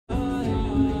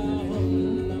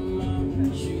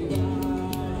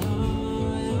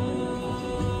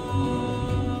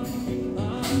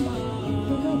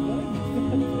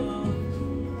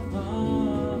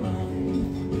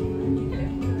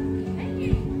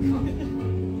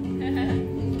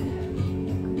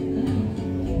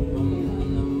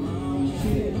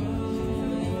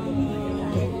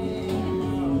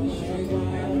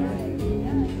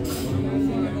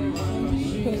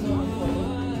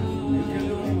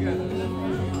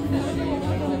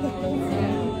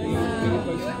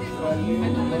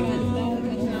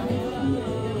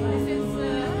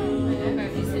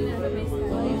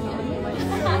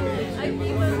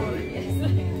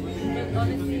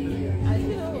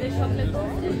chocolate bar.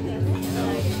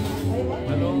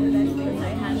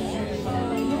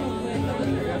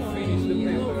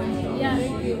 Yeah.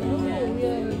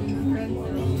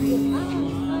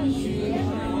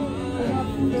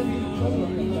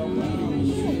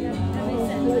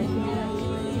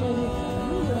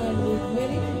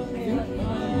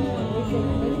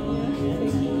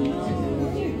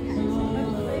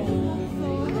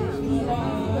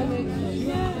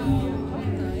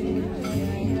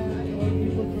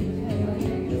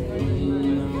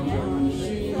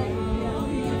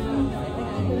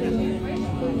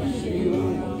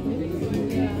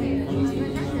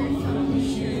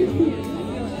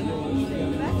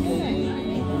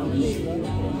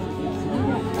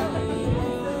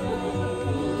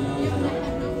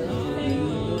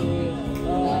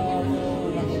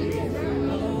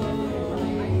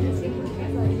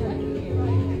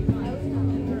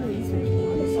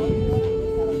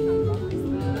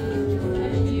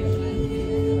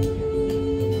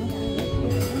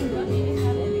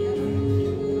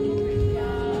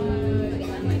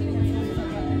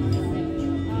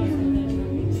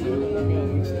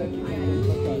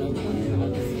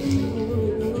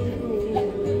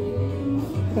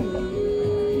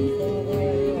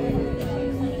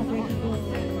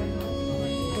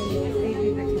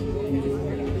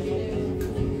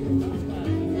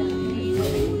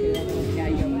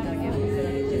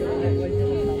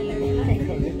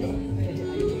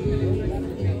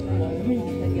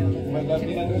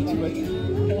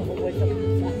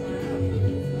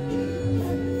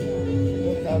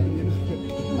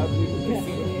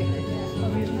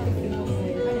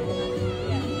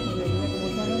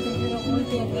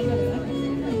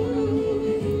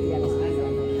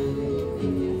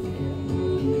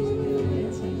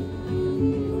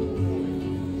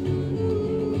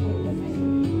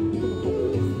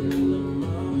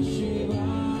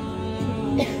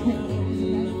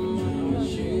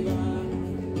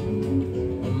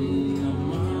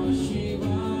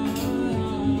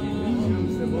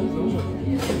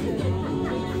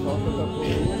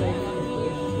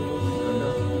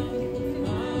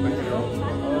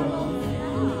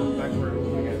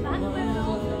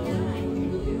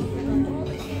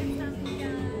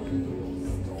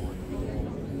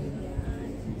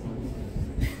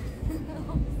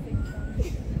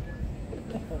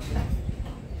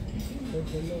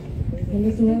 Hello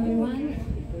to everyone.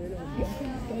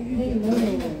 Hello.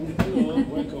 Hello,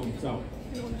 welcome. Ciao.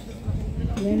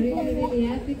 We're really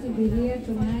happy to be here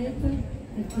tonight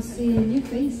and to see new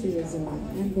faces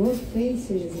and old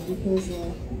faces because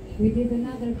we did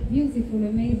another beautiful,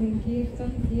 amazing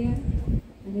Kirtan here,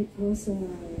 and it was a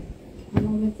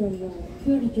moment of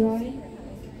pure joy.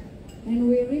 And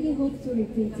we really hope to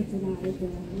repeat it tonight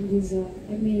in this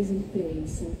amazing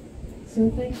place. So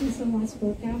thank you so much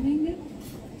for coming.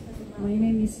 My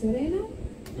name is Serena.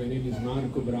 My name is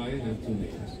Marco Brian, I have 2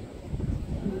 names.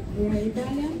 We are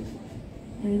Italian,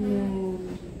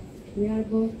 and we are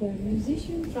both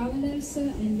musicians, travelers,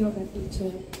 and yoga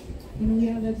teacher. And we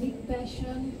have a big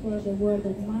passion for the world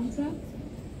of mantra,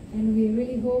 and we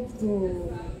really hope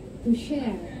to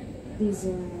share this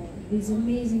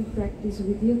amazing practice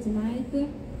with you tonight,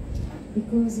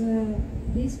 because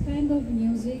this kind of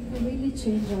music really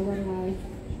changed our life.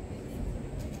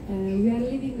 We are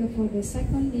living for the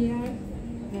 2nd year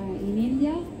in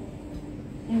India,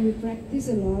 and we practice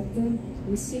a lot,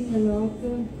 we sing a lot,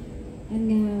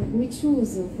 and we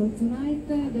choose for tonight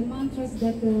the mantras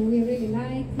that we really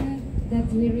like,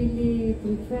 that we really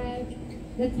prefer,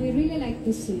 that we really like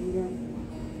to sing,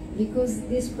 because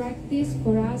this practice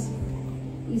for us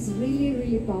is really,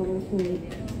 really powerful.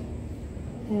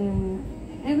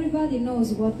 Everybody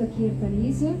knows what a Kirtan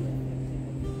is.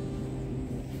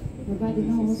 Nobody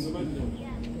knows. Nobody knows.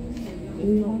 Do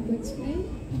you want to explain?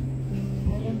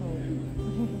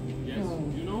 Yes,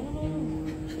 you know?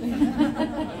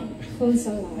 False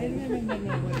alarm.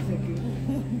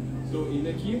 So in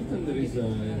a Kirtan there is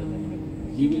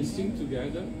you will sing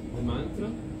together the mantra,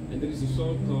 and there is a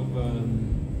sort of,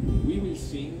 we will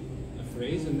sing a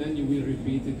phrase and then you will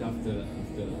repeat it after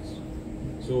us.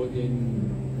 So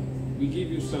we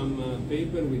give you some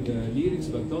paper with the lyrics,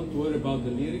 but don't worry about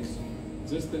the lyrics.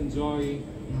 Just enjoy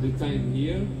the time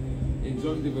here,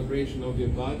 enjoy the vibration of your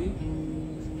body,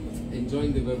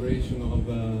 enjoy the vibration of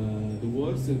the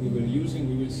words that we were using.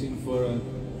 We will sing for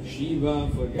Shiva,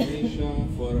 for Ganesha,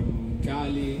 for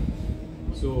Kali.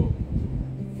 So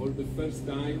for the first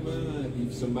time,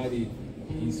 if somebody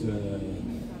is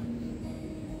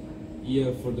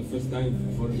here for the first time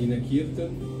in a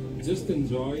Kirtan, just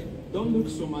enjoy. Don't look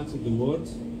so much at the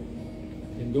words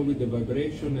and go with the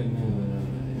vibration, and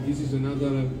this is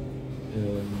another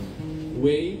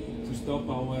way to stop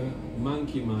our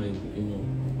monkey mind, you know.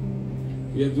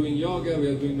 We are doing yoga, we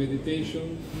are doing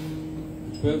meditation.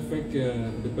 The perfect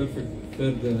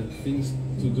third things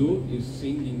to do is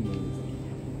singing mantra.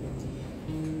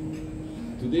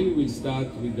 Today we will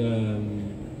start with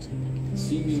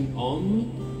singing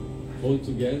Om all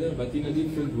together, but in a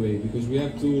different way, because we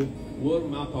have to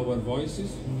warm up our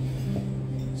voices.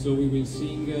 So we will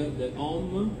sing the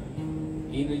Om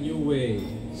in a new way,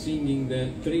 singing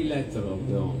the 3 letters of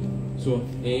the Om. So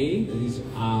A, that is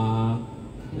A,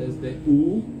 there's the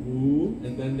U,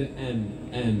 and then the M.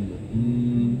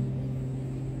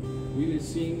 We will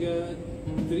sing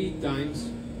 3 times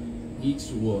each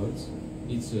word,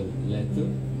 each letter,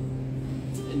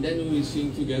 and then we will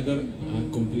sing together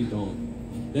a complete Om.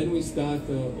 Then we start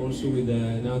also with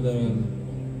another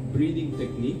breathing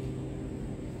technique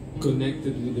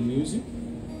connected with the music.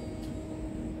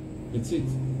 That's it.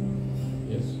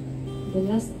 Yes. The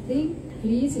last thing,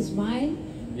 please smile.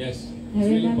 Yes. And It's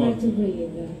remember really to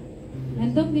breathe.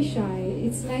 And don't be shy.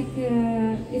 It's like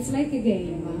a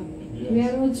game. Yes. We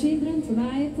are all children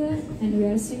tonight, and we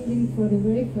are singing for the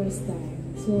very first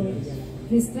time. So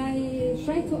please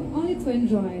try to only to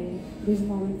enjoy this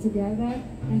moment together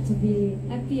and to be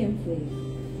happy and free.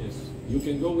 Yes. You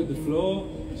can go with the flow.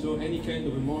 So any kind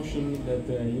of emotion that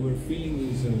you are feeling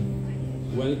is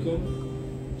welcome.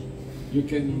 You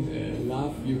can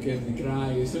laugh, you can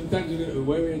cry. Sometimes when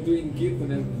we are doing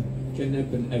Kirtan, can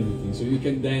happen everything. So you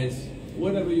can dance,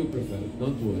 whatever you prefer,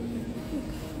 don't worry.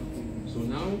 So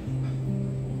now,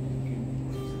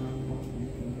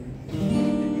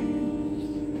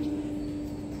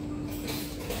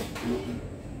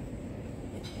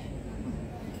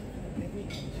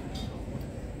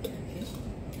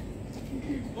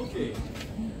 okay,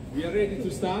 we are ready to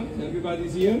start.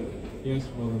 Everybody's here? Yes,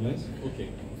 more or less. Okay.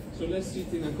 So let's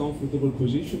sit in a comfortable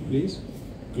position, please.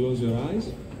 Close your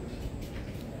eyes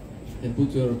and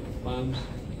put your palms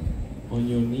on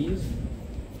your knees.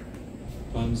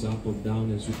 Palms up or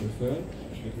down as you prefer.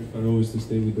 I prefer always to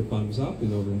stay with the palms up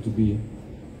in order to be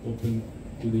open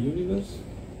to the universe.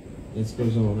 Let's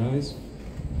close our eyes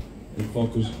and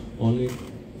focus only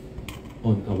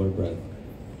on our breath.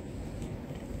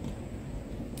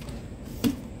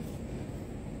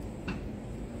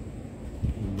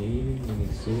 Inhaling and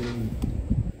exhaling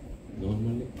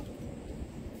normally.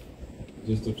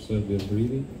 Just observe your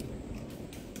breathing.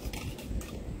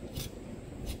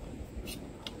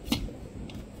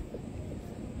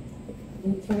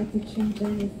 Don't try to change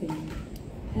anything.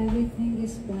 Everything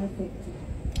is perfect.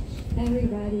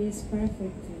 Everybody is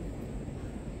perfect.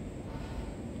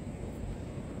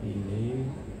 Inhale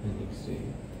and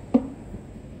exhale.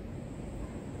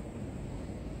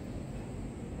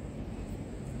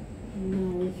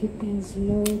 Now, if you can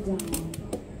slow down,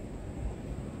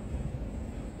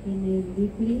 inhale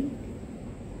deeply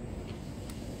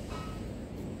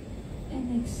and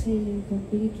exhaling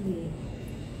completely.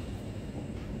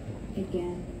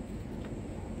 Again,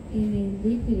 inhale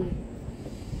deeply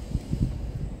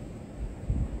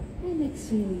and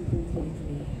exhaling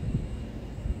completely.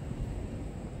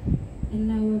 And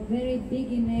now a very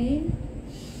big inhale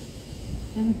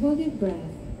and hold your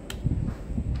breath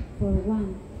for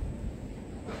 1,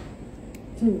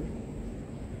 2,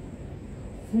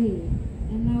 3,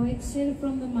 and now exhale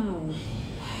from the mouth.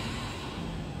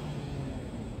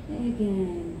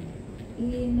 Again,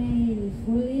 inhale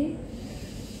fully,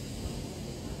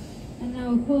 and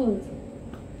now hold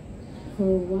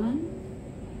for 1,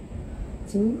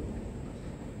 2,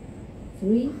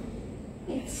 3,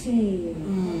 exhale.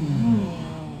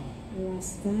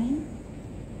 Last time,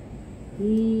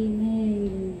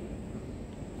 inhale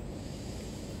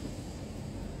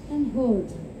and hold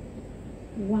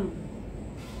 1,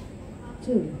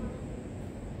 2,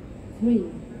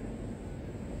 3,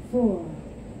 4,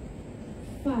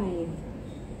 5,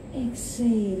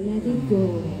 exhale, let it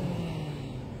go,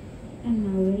 and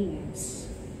now relax.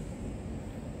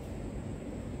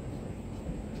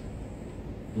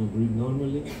 Now breathe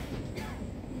normally.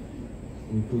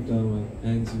 We put our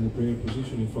hands in a prayer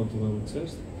position in front of our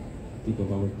chest, tip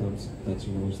of our thumbs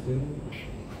touching our sternum.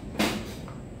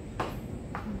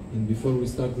 And before we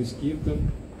start this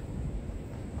Kirtan,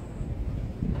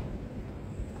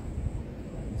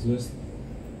 just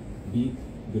be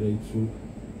grateful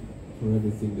for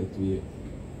everything that we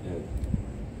have.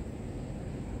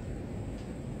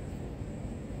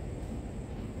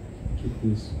 Keep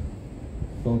these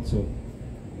thoughts of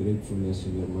gratefulness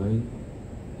in your mind.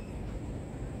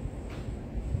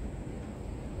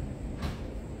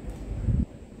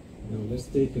 Now let's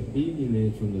take a big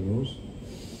inhale from the nose.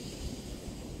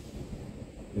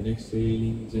 And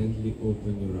exhaling, gently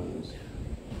open your eyes.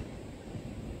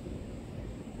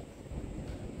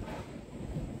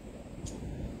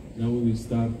 Now we will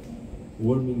start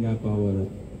warming up our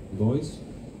voice.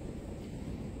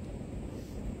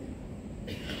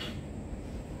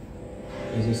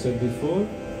 As I said before,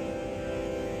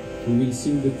 we will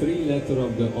sing the 3 letters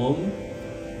of the Om.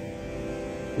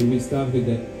 We will start with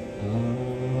the Ah.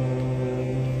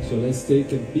 So let's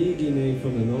take a big inhale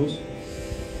from the nose.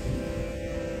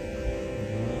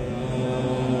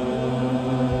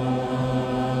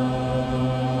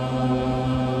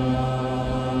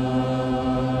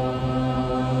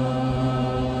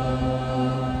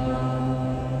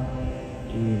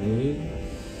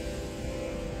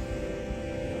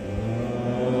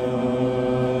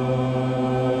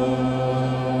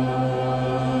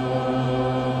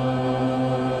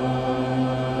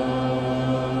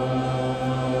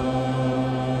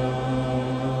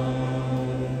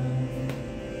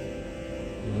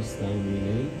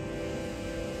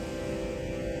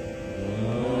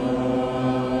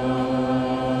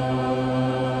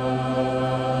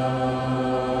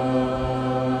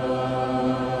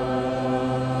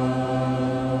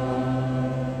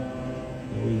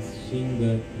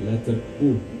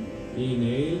 U.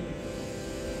 Inhale.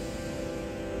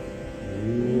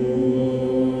 Inhale.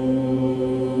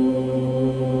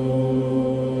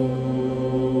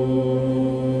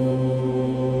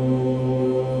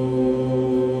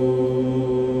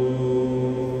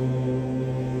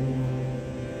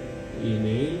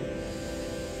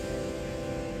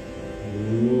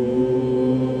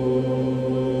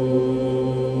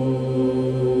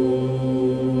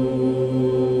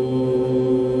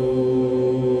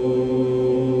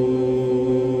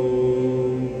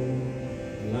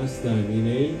 Last time,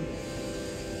 inhale.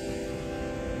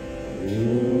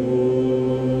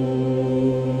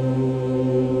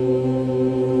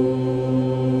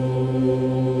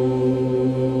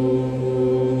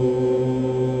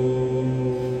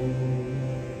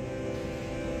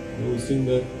 Now we sing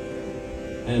the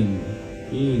M.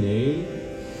 Inhale.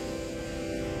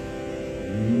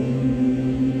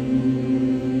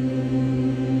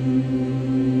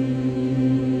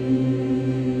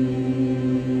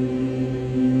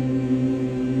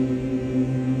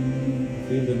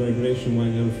 Feel the vibration when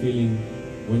you're feeling,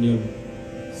 when you're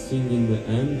singing the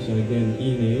M. So again,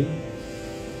 inhale.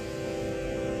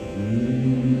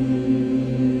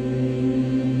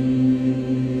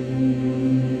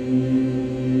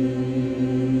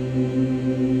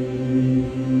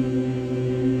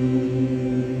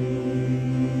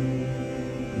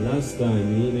 Last time,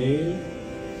 inhale.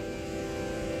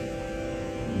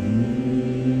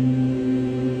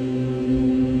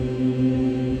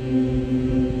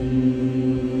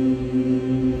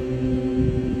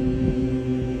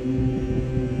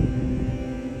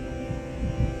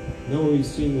 Now we'll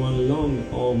sing one long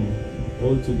Om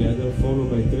all together, followed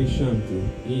by 3 Shanti.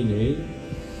 Inhale.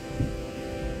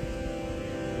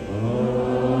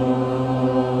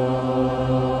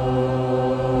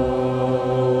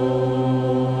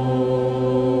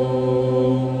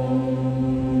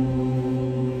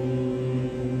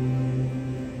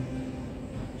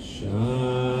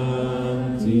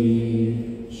 Shanti,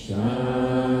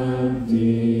 Shanti,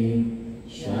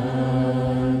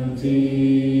 Shanti.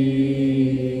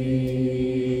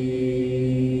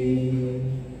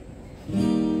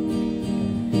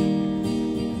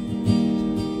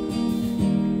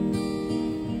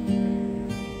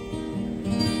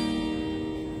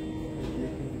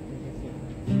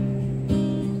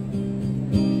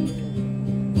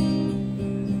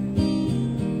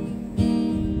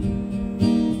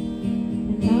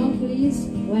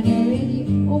 When you're ready,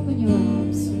 open your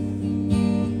arms.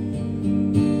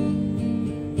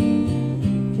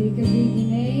 Take a big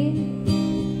inhale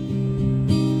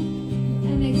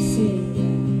and exhale.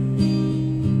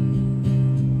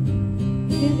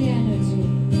 Feel the energy.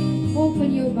 Open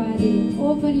your body,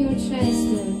 open your chest.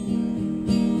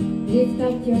 Lift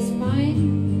up your spine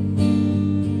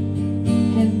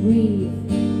and breathe.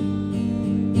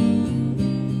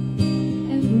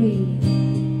 And breathe.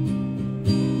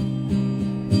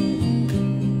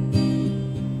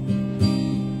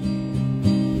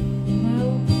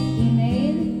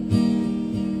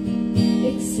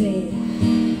 Exhale.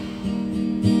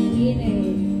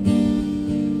 Inhale.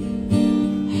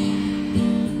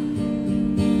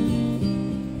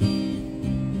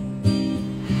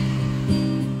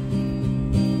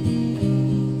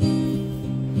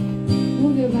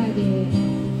 Move your body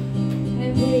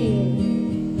and breathe.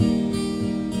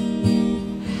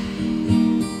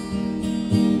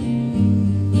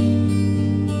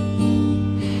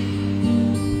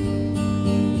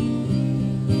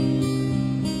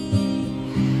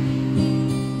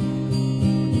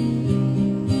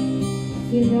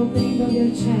 Feel the opening of your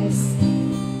chest.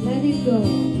 Let it go.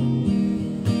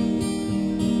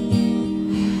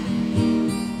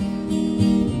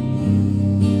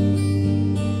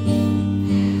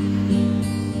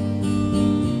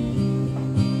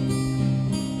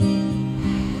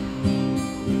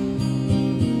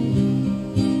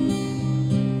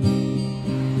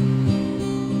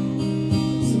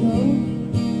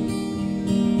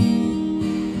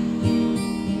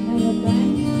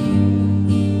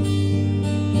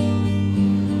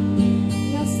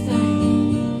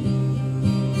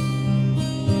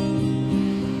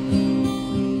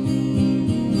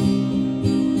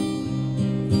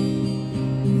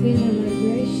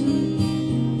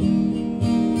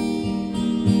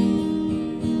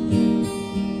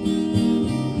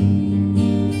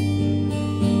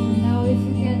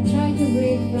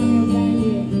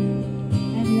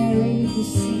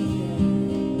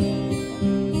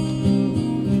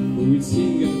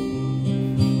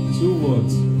 two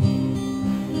words.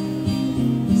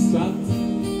 Sat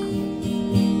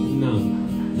Nam.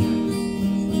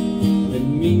 That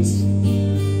means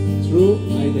true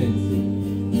identity.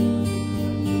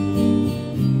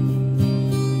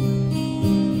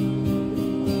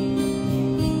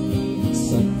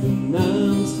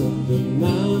 Satanam,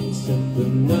 Satanam,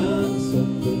 Satanam,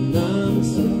 Satanam, Satanam,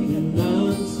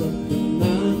 Satanam, Satanam,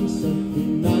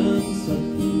 Satanam,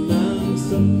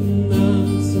 Satanam,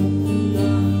 Satanam,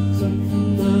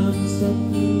 Satanam,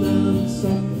 Satanam,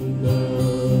 Satanam.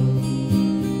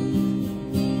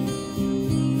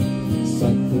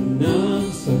 Satanam,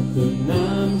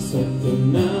 Satanam,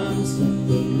 Satanam,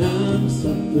 Satanam,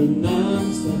 Satanam,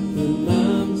 Satanam,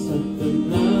 Satanam,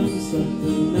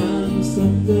 Satanam,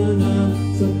 Satanam,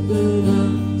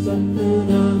 Satanam,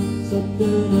 Satanam,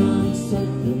 Satanam,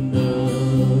 Satanam.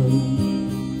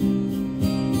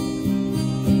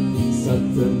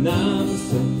 Satanam,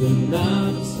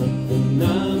 Satanam,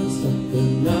 Satanam,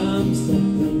 Satanam, Satanam,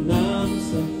 Satanam,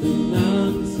 Satanam,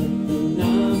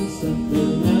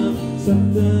 Satanam,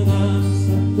 Satanam,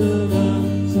 Satanam,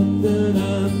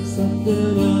 Satanam,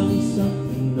 Satanam,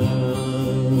 Satanam.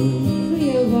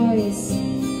 Free your voice.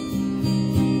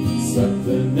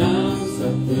 Satanam,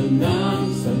 Satanam,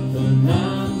 Satanam,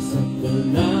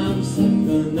 Satanam, Satanam,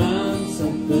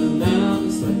 Satanam, Satanam,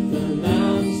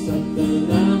 Satanam,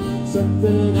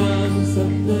 Satanam,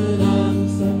 Satanam,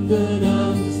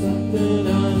 Satanam,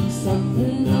 Satanam,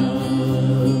 Satanam.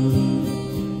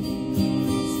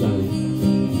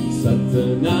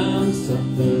 Satanam,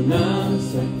 Satanam,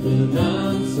 Satanam,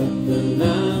 Satanam,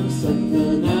 Satanam,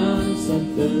 Satanam, Satanam,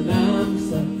 Satanam,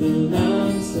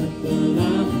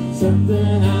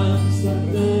 Satanam,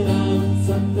 Satanam,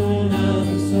 Satanam,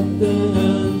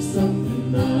 Satanam,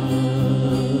 Satanam.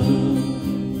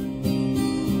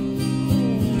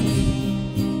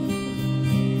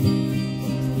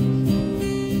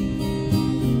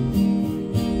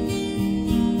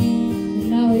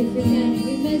 Now if you can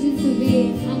imagine to be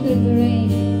under the rain,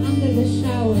 under the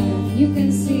shower, you can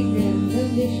sing,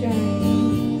 don't be shy.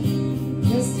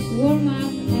 Just warm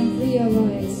up and free your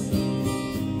voice.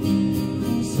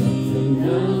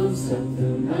 Satanam,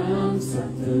 Satanam,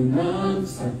 Satanam,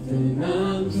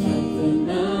 Satanam, Satanam,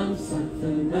 Satanam,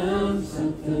 Satanam,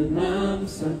 Satanam,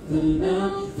 Satanam,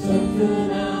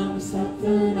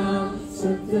 Satanam,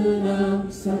 Satanam,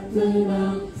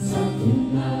 Satanam,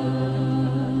 Satanam.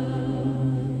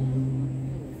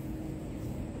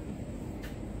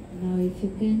 Now if you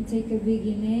can take a big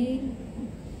inhale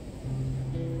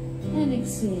and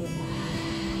exhale.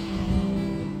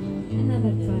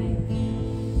 Another time.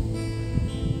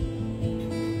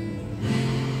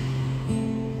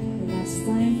 Last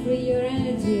time, free your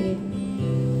energy.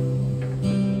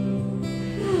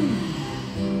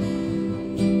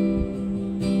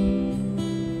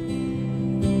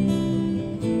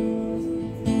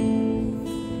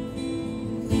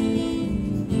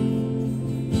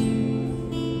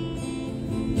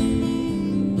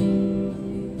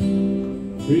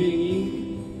 Breathing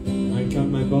in, I calm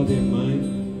my body and mind.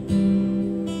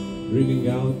 Breathing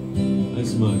out, I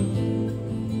smile.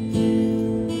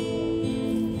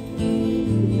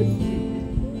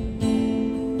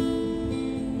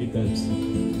 It helps.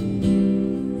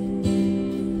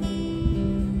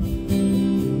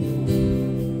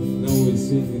 Now we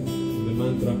sing the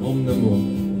mantra Om Namo.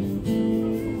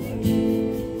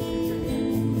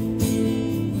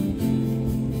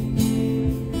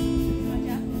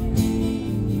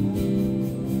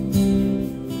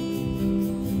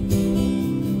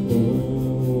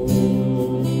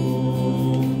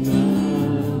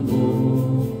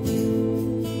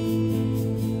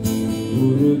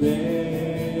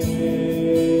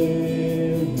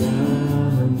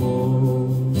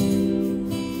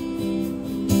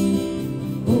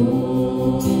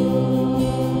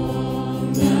 Oh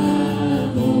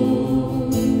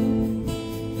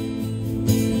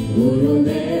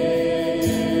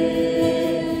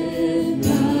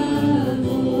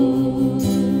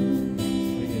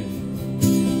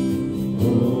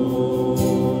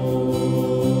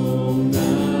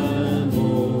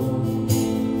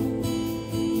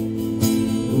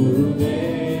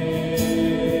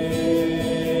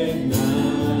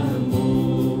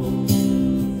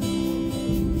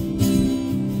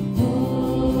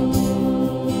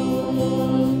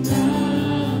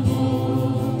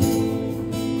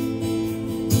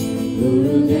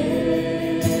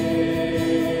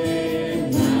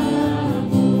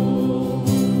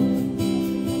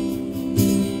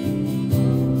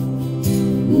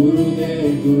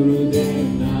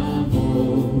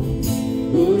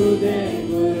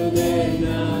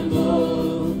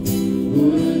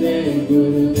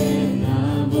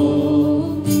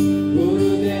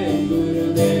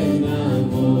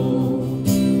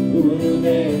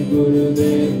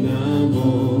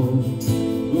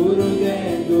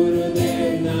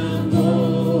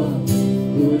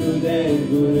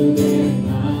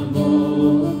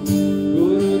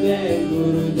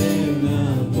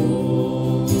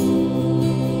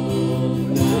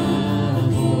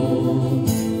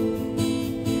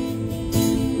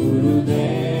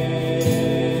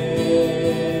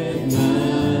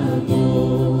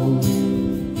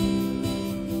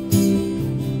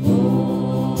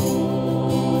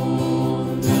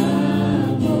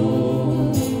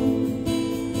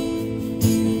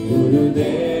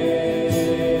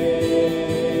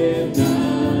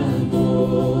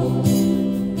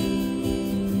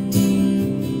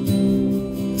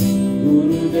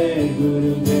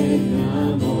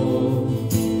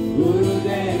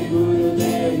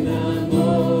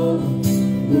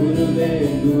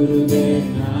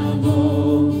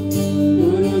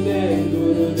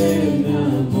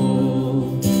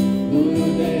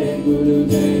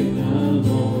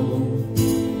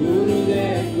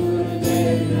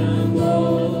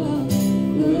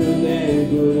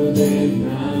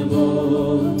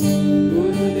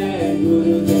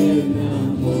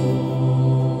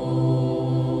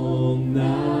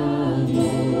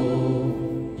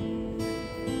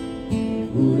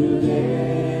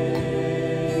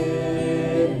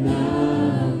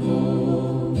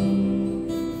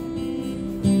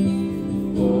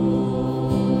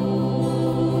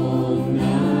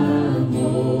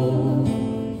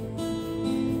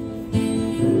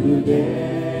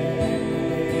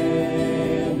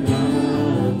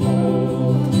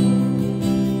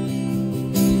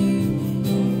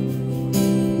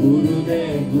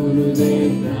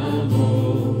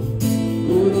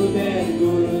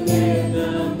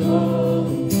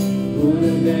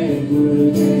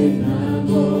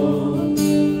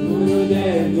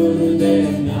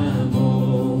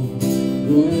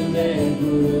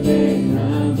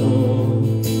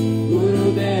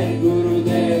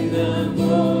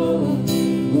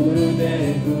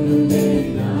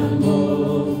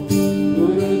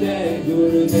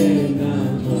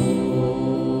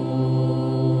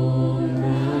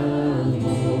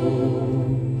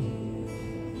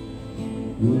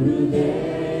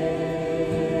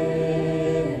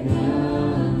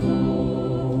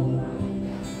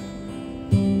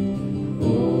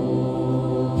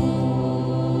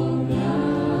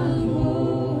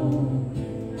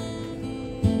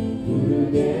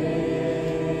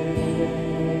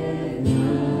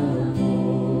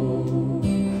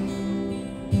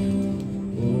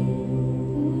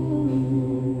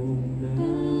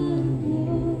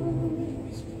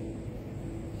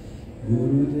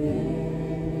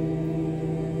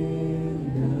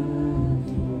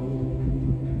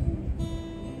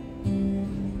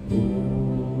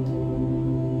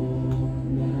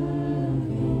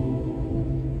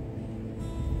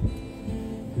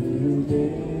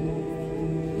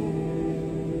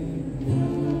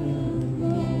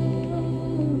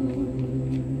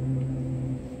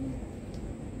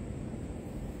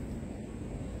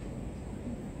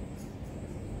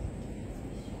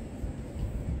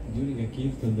During a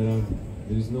kirtan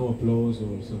there is no applause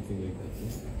or something like that.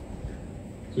 Yeah?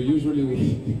 So usually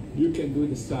you can do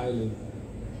the silent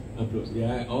applause.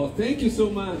 Yeah. Oh, thank you so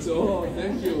much. Oh,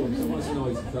 thank you. So much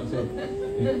noise. So,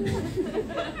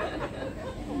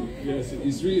 yes,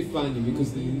 it's really funny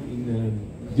because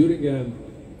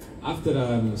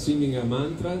after singing a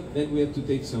mantra, then we have to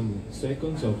take some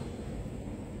seconds of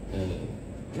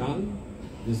calm,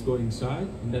 just go inside,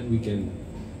 and then we can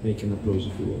make an applause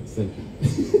if you want. Thank you.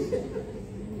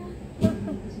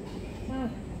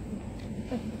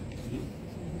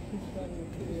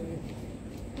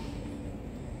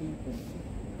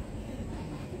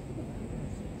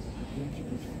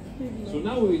 So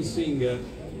now we will sing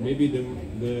maybe the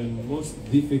most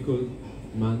difficult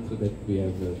mantra that we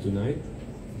have tonight.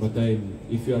 But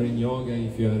if you are in yoga,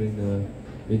 if you are in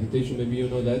meditation, maybe you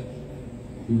know that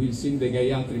we will sing the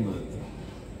Gayatri mantra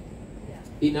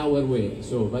in our way.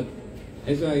 So, but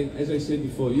as I said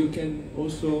before, you can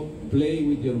also play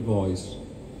with your voice.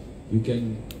 You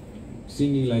can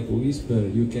singing like a whisper.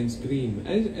 You can scream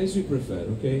as you prefer.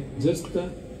 Okay, just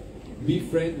be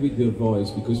friend with your voice,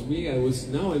 because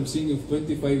I'm singing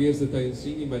 25 years that I'm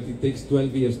singing, but it takes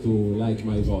 12 years to like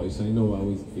my voice. I know how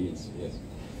it feels. Yes.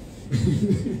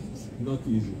 It's not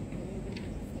easy.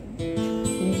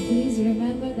 And please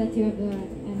remember that you have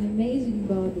an amazing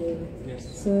body. Yes.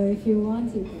 So if you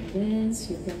want, you can dance,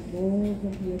 you can move,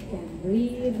 you can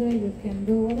breathe, you can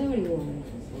do whatever you want.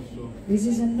 Also, This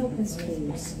is an open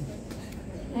space.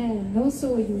 And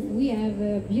also we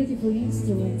have beautiful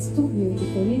instruments, 2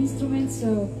 beautiful instruments,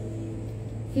 so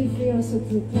feel free also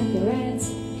to clap your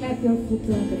hands, clap your foot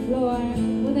on the floor,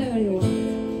 whatever you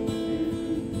want.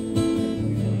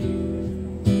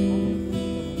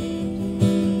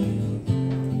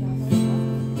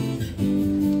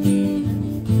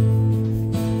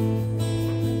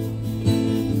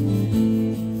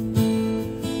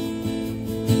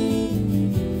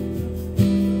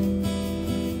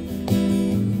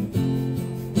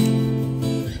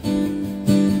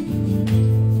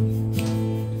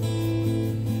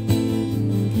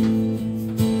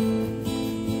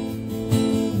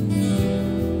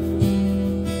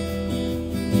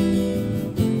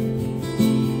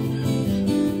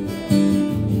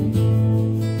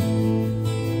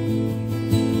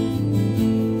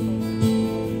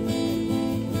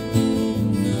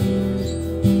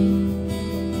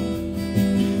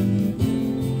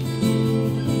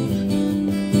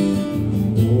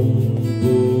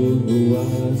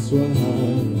 Swaha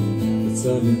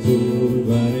Savitur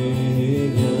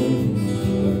Varenyam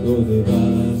Bhargo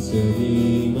Devasya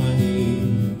Dhimahi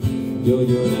Yo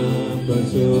Yo Na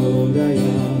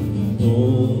Prachodayat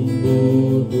Om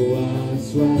Bhurvuvah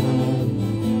Swaha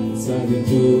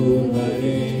Savitur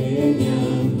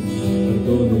Varenyam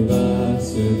Bhargo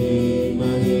Devasya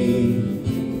Dhimahi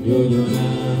Yo Yo Na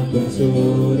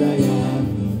Prachodayat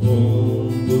Om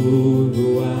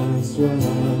Bhurvuvah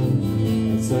Swaha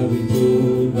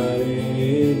Savitur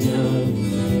Varenyam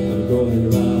Bhargo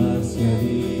Devasya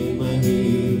Dhimahi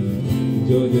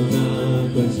Yo Yo Na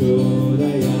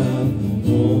Prachodayat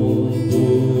Om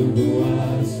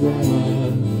Bhurvuvah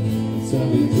Swaha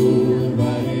Savitur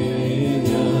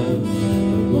Varenyam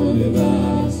Bhargo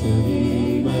Devasya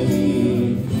Dhimahi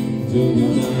Yo Yo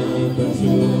Na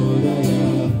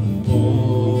Prachodayat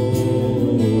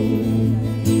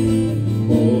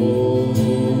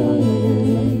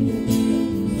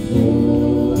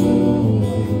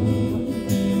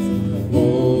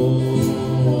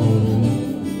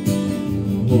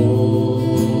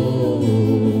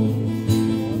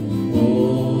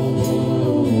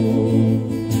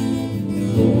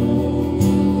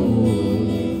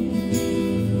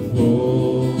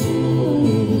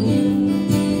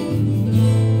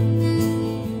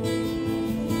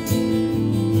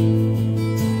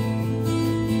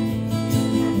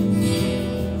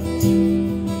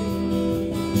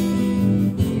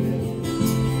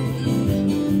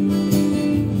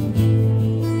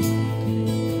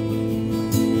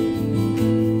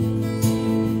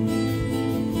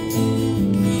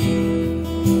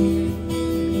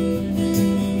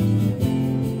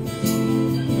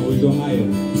Go higher.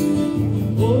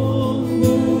 Om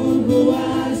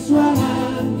Bhurvuvah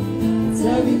Swaha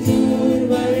Savitur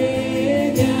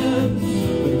Varenyam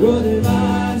Bhargo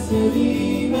Devasya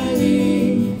Dhimahi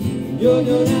Yo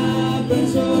Yo Na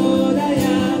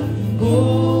Prachodayat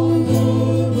Om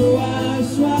Bhurvuvah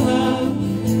Swaha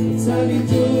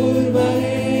Savitur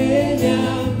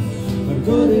Varenyam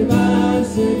Bhargo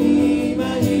Devasya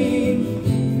Dhimahi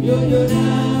Yo Yo Na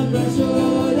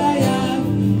Prachodayat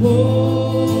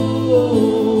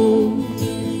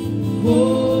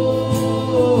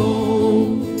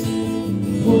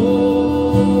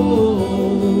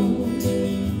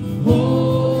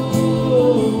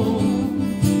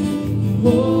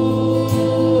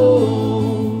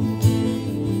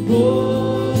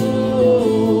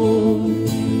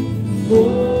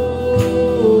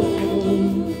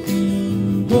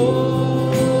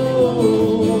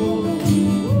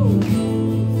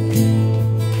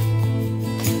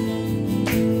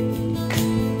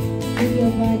Free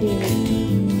your body.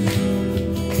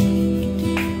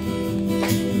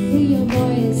 Free your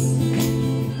voice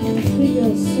and free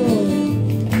your soul.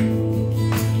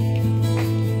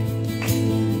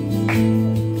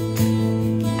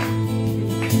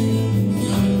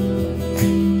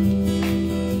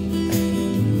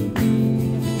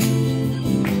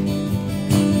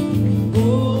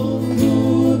 Om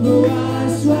Bhurvuvah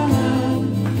Swaha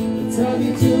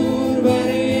Savitur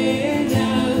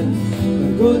Varenyam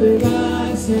Bhargo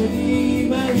Devasya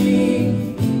Dhimahi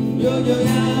Yo Yo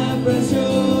Na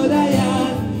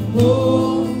Prachodayat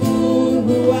Om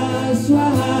Bhurvuvah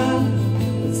Swaha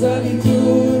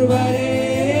Savitur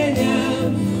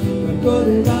Varenyam Bhargo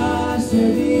Devasya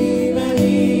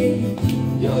Dhimahi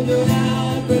Yo Yo Na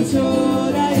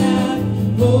Prachodayat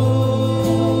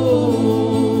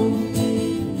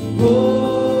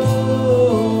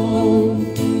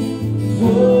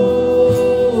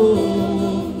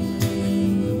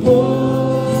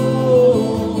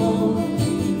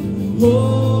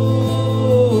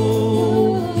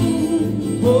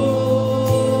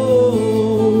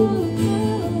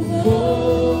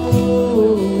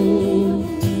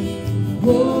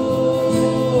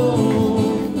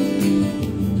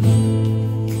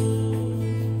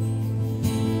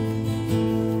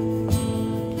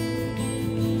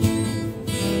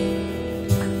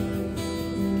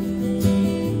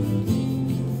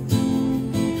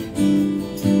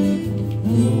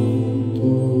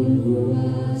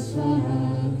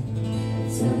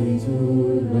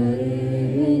Savitur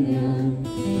Varenyam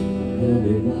Bhargo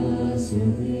Devasya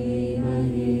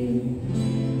Dhimahi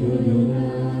Yo Yo Na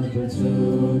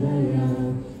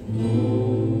Prachodayat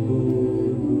Om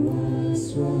Bhurvuvah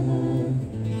Swaha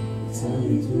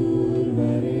Savitur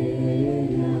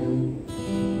Varenyam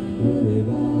Bhargo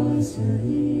Devasya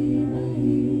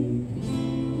Dhimahi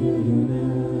Yo Yo Na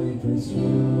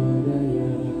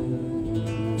Prachodayat.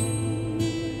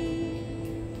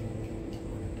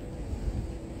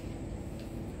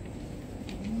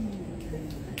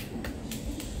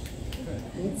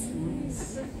 That's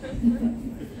nice.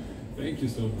 Thank you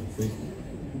so much. Thank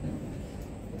you.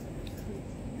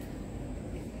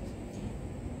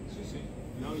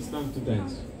 Now it's time to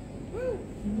dance.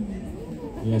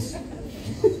 Yes.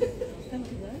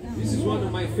 This is one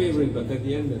of my favorite, but at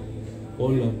the end,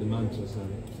 all of the mantras are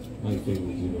my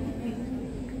favorite, you know.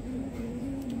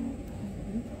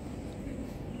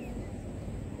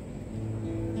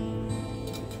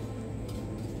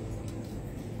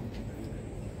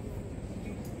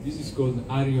 This is called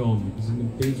Hari Om. It's in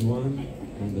page 1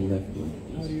 on the left one.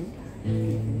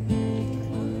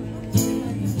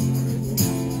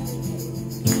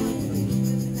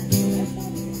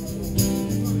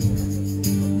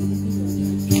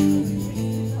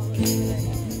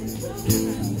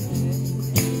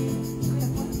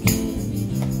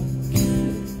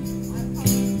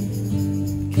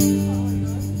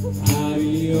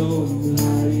 Hari Om,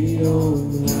 Hari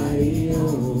Om, Hari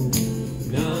Om,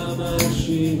 Namah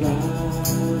Shivaya.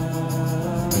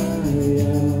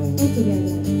 All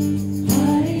together.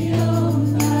 Hari Om,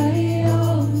 Hari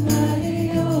Om, Hari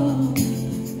Om,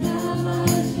 Namah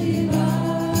Shivaya.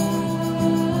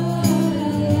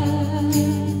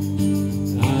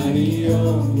 Hari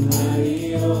Om, Hari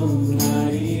Om,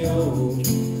 Hari Om,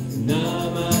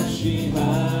 Namah Shivaya.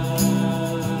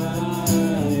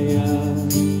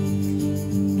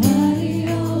 Hari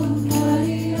Om,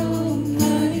 Hari Om,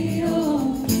 Hari Om,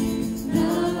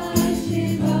 Namah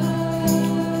Shivaya.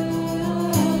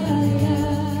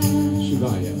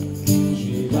 Shivaya.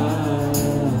 Shivaya.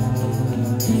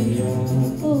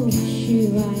 Oh,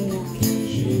 Shivaya.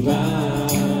 Shivaya.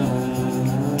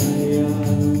 Shivaya.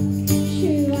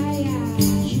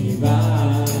 Shivaya.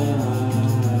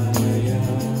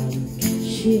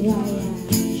 Shivaya.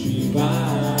 Shivaya.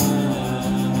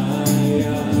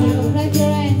 Now clap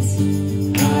your hands.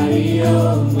 Hari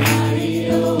Om, Hari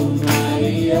Om,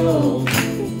 Hari Om,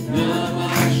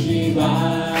 Namah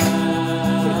Shivaya.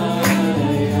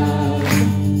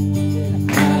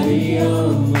 Hari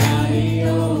Om, Hari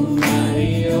Om,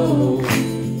 Hari Om,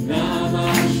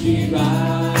 Namah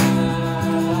Shivaya.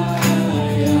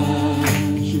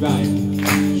 Shivaya.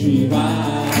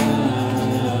 Shivaya.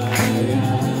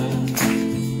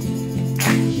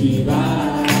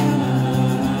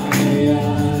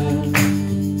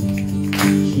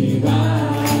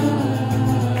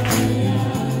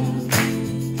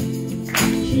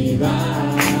 Shivaya.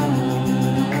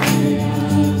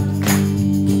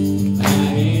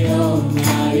 Hari Om,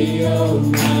 Hari Om,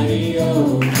 Hari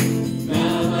Om,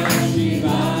 Namah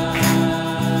Shivaya.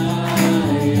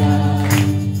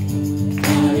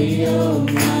 Hari Om,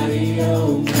 Hari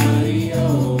Om, Hari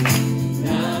Om,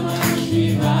 Namah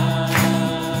Shivaya.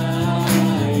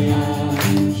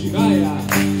 Shivaya.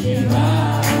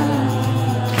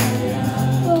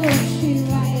 Oh,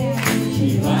 Shivaya.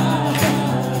 Shivaya.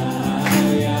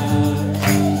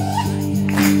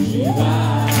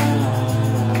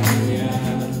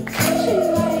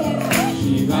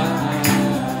 Shivaya.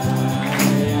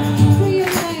 Free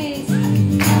your minds.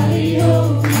 Hari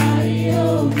Om, Hari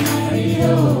Om, Hari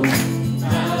Om,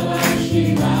 Namah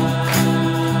Shivaya.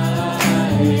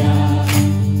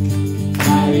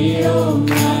 Hari Om,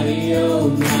 Hari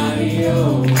Om, Hari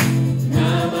Om,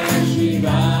 Namah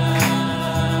Shivaya.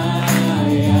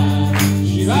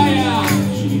 Shivaya.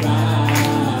 Shivaya.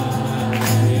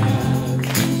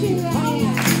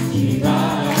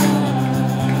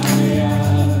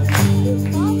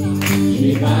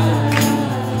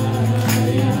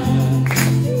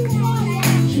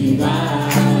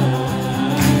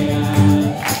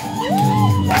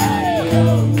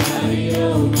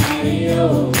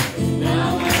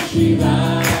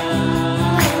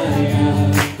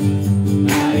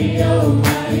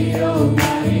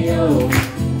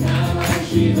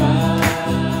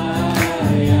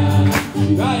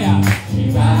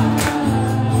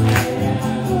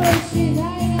 Oh,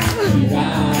 Shivaya.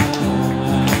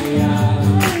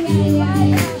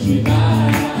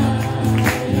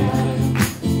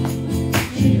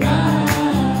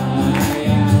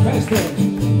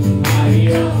 Hari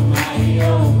Om, Hari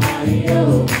Om, Hari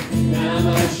Om,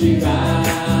 Namah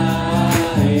Shivaya.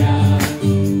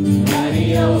 Hari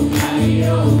Om, Hari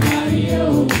Om, Hari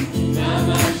Om,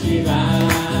 Namah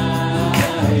Shivaya.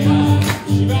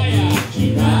 Shivaya.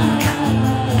 Shivaya.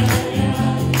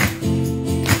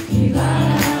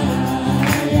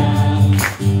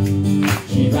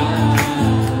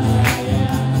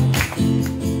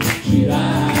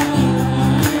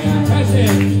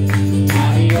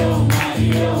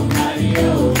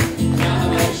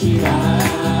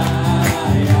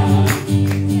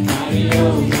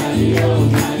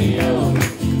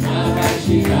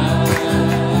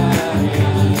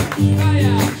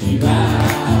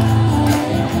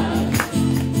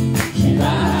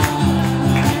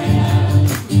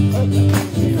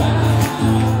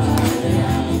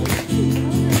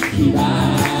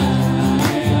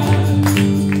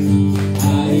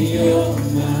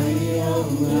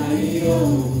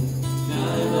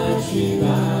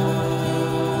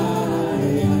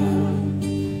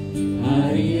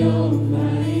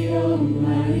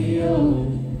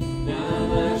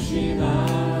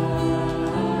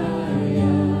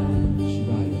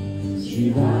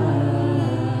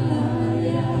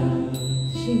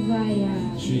 Shivaya.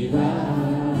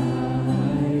 Shivaya.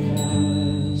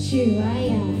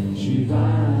 Shivaya.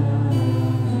 Shivaya.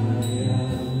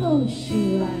 Oh,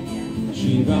 Shivaya.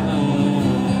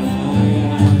 Shivaya.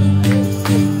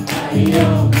 Hari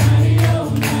Om, Hari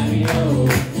Om, Hari Om,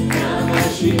 Namah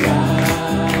Shivaya.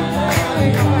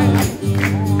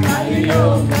 Hari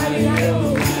Om, Hari Om,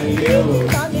 Hari Om,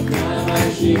 Namah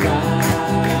Shivaya.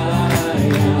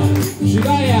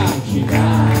 Shivaya.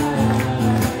 Shivaya.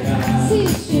 Si,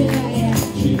 Shivaya.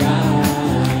 Shivaya.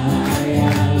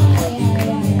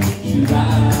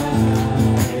 Shivaya.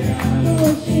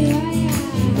 Oh, Shivaya.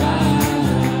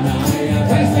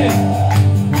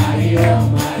 Hari Om,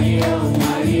 Hari Om,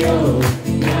 Hari Om,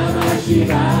 Namah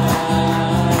Shivaya.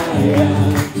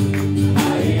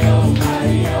 Hari Om,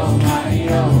 Hari Om, Hari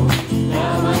Om,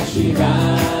 Namah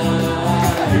Shivaya.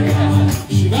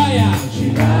 Shivaya.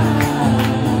 Shivaya.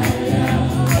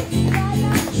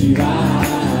 Shivaya.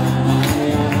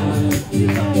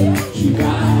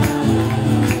 Shivaya.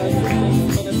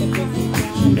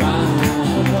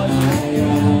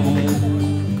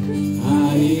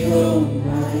 Hari Om,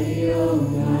 Hari Om,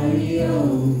 Hari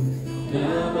Om,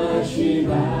 Namah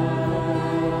Shivaya.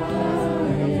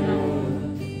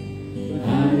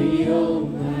 Hari Om,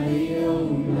 Hari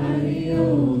Om, Hari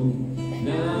Om,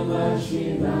 Namah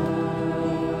Shivaya.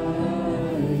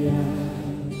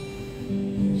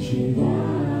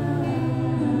 Shivaya.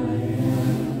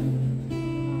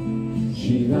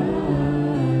 Shivaya.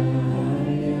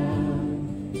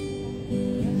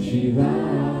 Shivaya.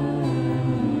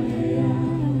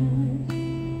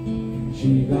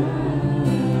 Shivaya.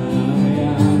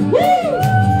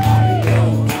 Hari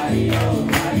Om, Hari Om,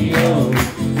 Hari Om,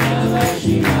 Namah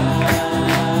Shivaya.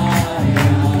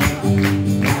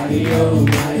 Hari Om,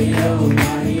 Hari Om,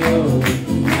 Hari Om,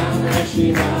 Namah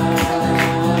Shivaya.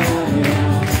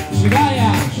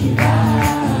 Shivaya. Shivaya.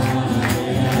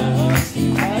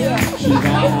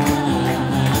 Shivaya.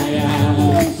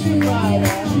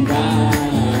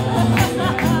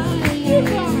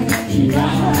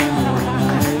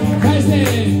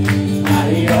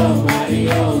 Hari Om, Hari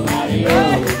Om, Hari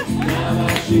Om,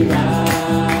 Namah Shivaya.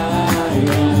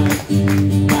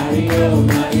 Hari Om,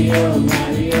 Hari Om,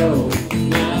 Hari Om,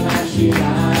 Namah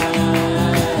Shivaya.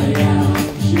 Shivaya.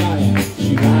 Shivaya.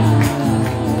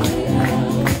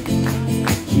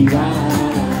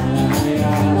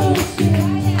 Shivaya.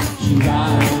 Shivaya.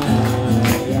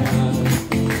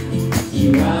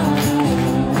 Shivaya.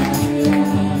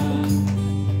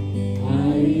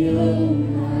 Hari Om,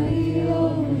 Hari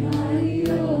Om, Hari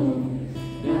Om,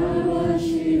 Namah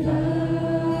Shivaya.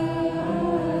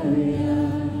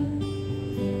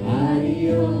 Hari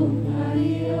Om,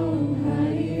 Hari Om,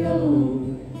 Hari Om,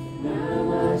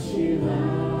 Namah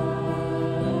Shivaya.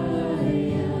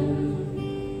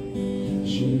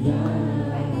 Shivaya.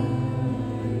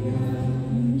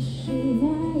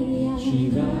 Shivaya.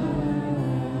 Shivaya.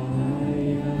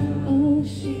 Oh,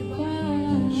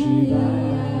 Shivaya.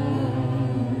 Shivaya.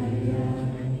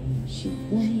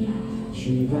 Shivaya.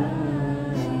 Shivaya.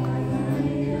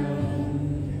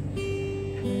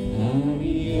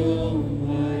 Hari Om,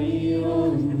 Hari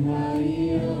Om, Hari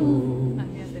Om,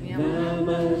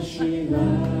 Namah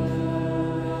Shivaya.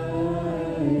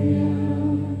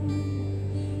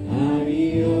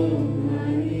 Hari Om,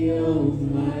 Hari Om,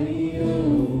 Hari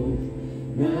Om,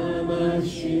 Namah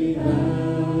Shivaya.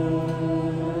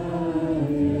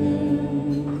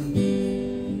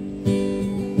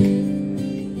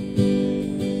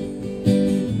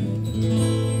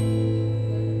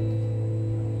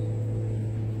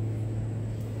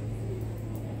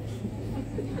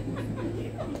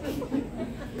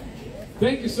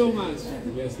 Thank you so much.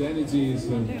 Yes, the energy is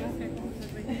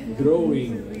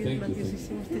growing. Thank you.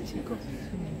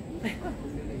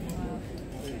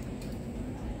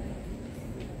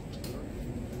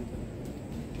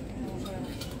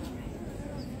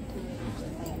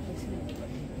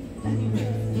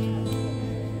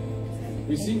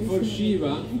 We sing for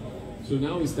Shiva, so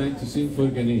now it's time to sing for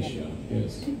Ganesha.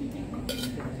 Yes.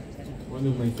 One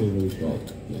of my favorite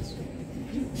gods. Yes.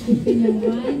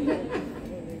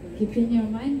 Keep in your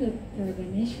mind that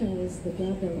Ganesha is the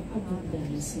god of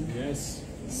abundance. Yes.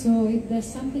 So if there's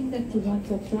something that you want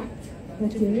to attract,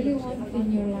 that you really want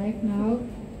in your life now,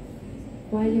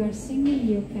 while you are singing,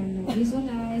 you can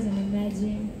visualize and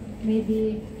imagine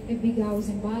maybe a big house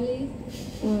in Bali,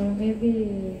 or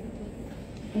maybe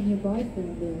a new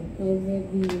boyfriend, or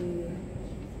maybe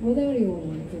whatever you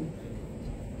want.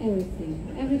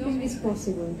 Everything is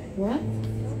possible. What?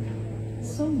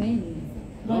 So many.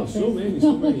 Oh, so many,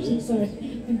 so many. Yes. Sorry,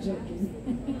 I'm joking.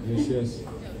 Yes, yes.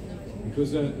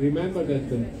 Because remember that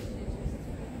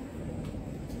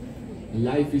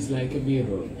life is like a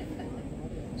mirror.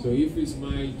 So if we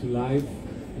smile to life,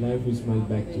 life will smile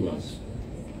back to us.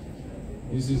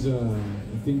 This is a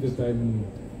thing that I'm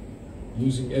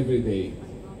using every day.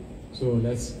 So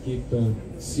let's keep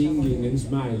singing and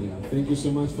smiling. Thank you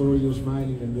so much for all your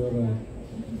smiling and your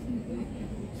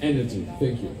energy.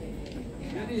 Thank you.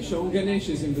 Ganesh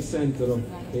is in the center of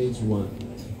page 1.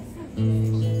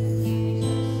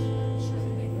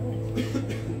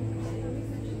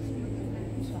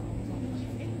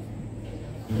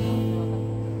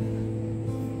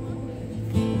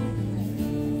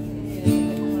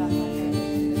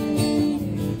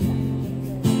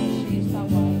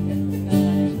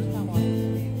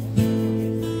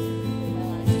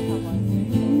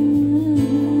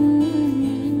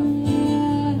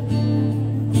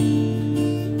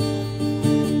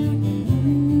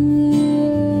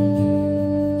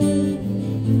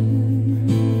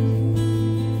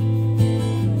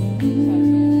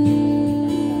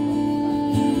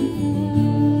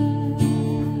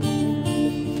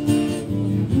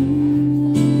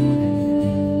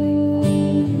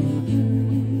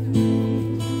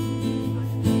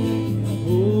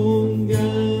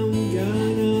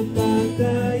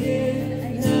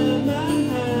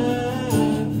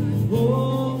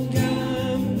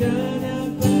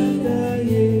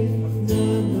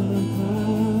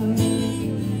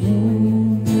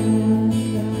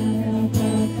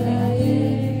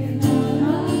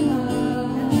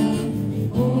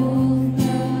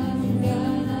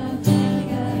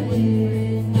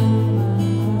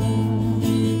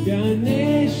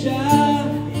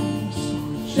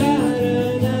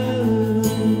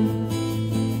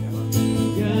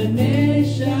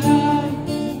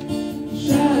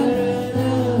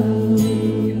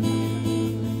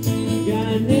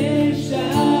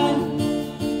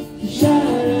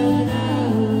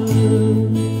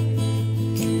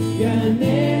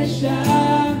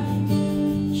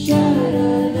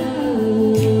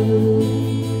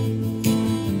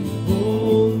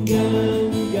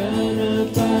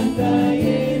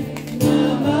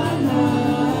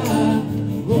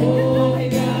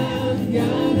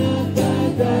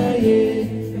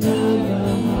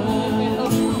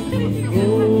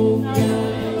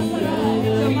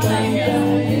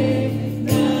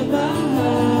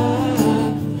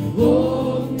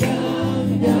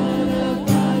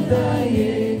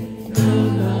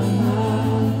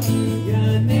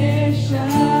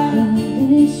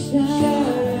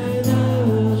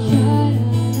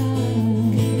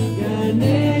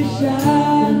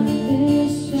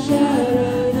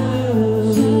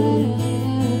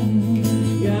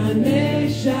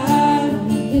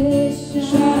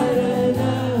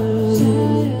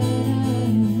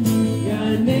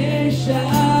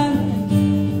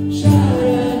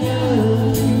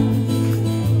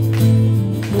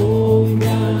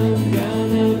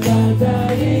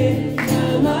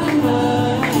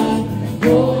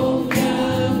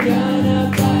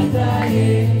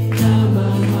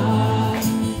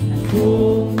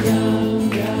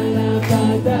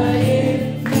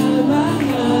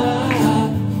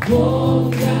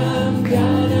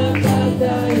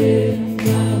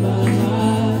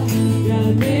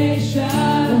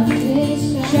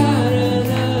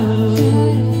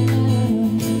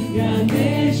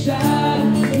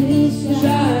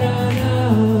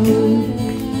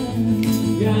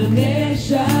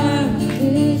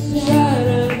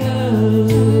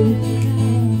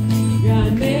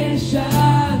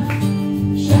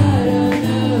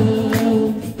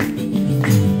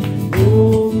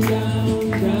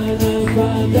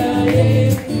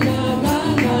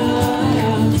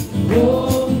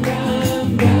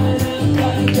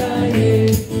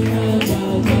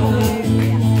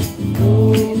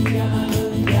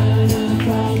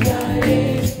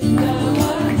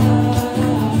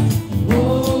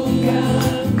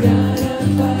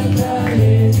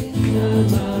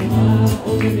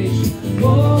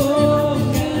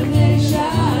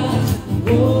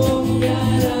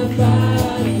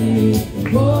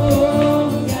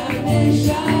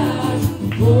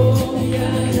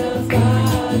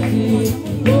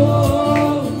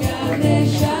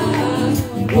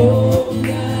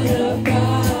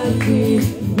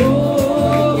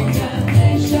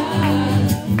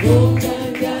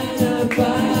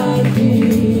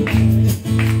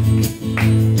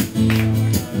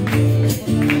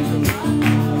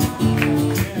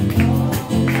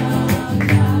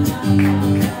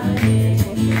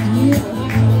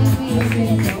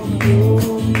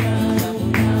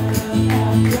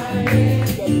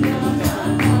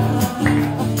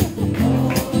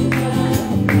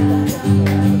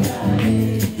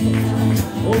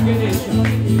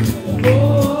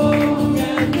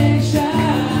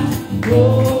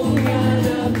 Om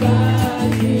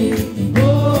Ganapati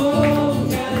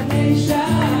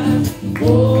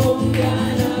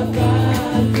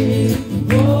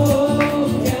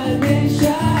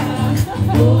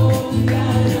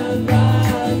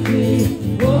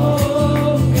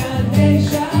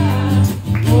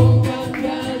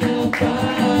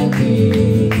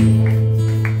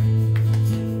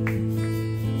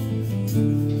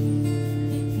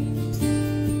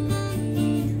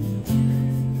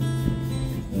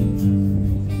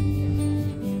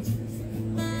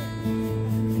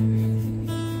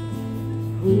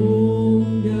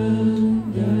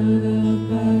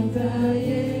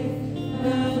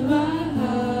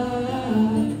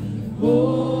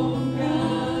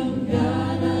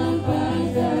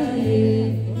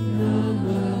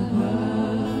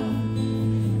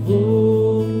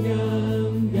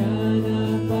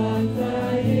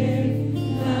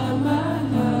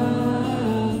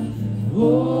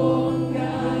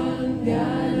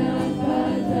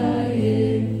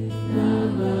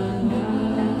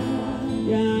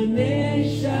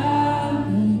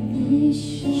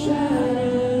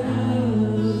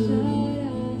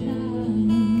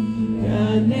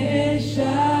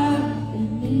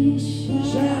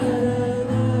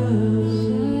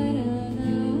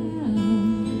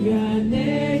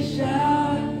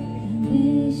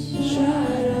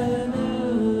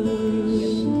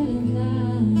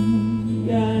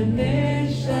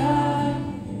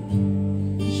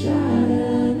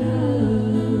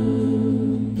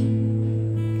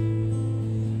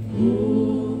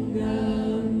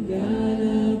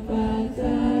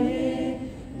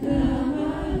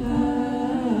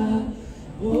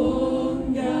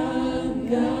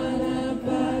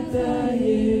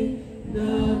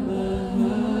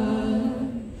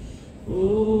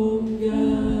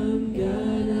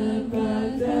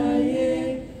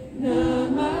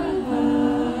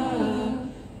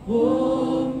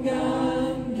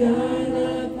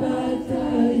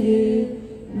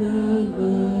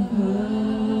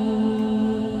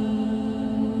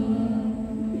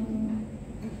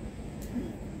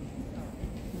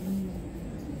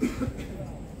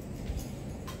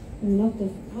a lot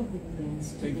of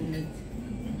abundance tonight.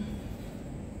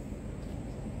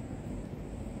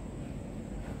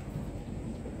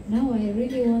 Now I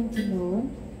really want to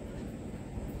know,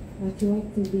 but you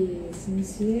have to be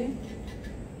sincere,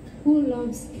 who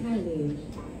loves Kali?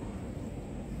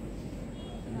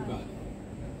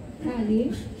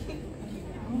 Kali?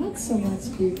 Not so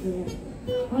much people,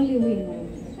 only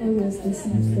women, always the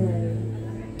same story.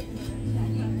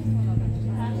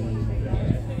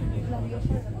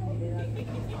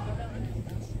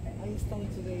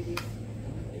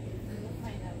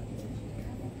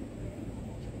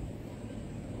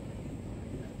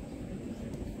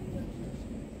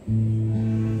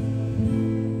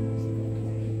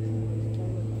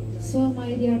 So,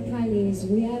 my dear Kalis,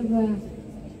 we have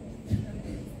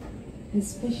a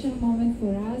special moment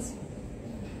for us.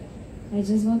 I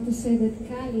just want to say that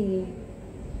Kali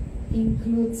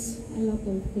includes a lot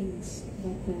of things,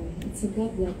 but it's a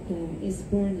God that is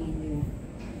burning you.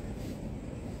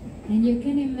 And you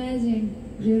can imagine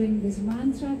during this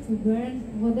mantra to burn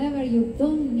whatever you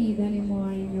don't need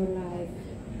anymore in your life.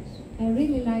 I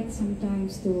really like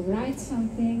sometimes to write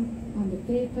something on the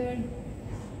paper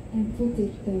and put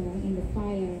it in the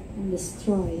fire and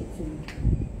destroy it.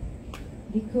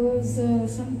 Because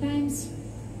sometimes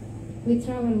we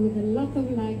travel with a lot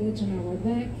of luggage on our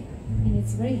back and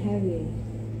it's very heavy.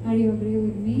 Are you agree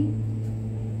with me?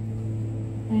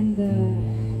 And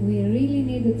we really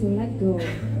needed to let go.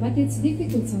 But it's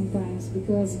difficult sometimes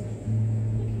because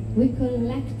we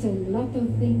collect a lot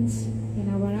of things in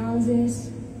our houses,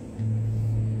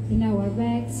 in our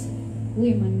bags.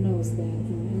 Women knows that.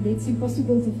 And it's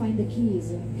impossible to find the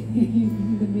keys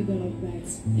in the middle of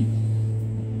bags.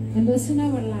 And also in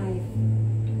our life.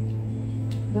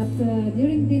 But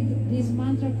during this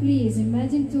mantra, please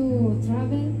imagine to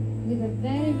travel with a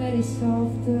very, very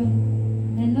soft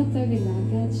and not heavy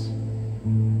luggage.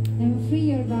 And free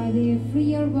your body, free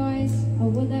your voice, or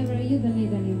whatever you don't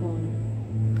need anymore.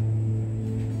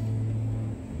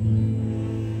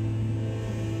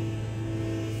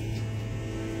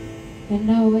 And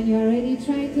now when you are ready,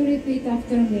 try to repeat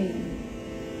after me.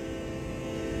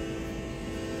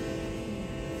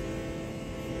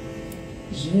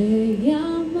 Jaya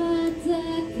Mata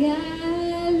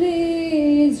Kali,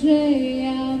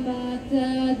 Jaya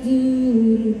Mata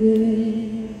Durga.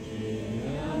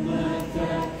 Jaya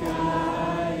Mata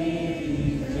Kali,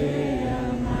 Jaya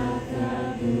Mata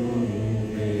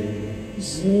Durga.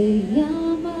 Jaya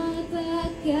Mata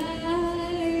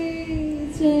Kali,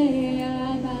 Jaya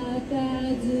Mata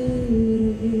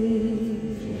Durga.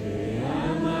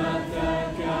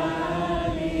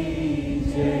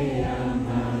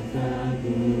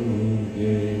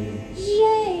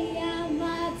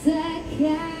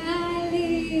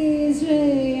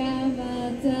 Jaya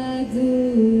Mata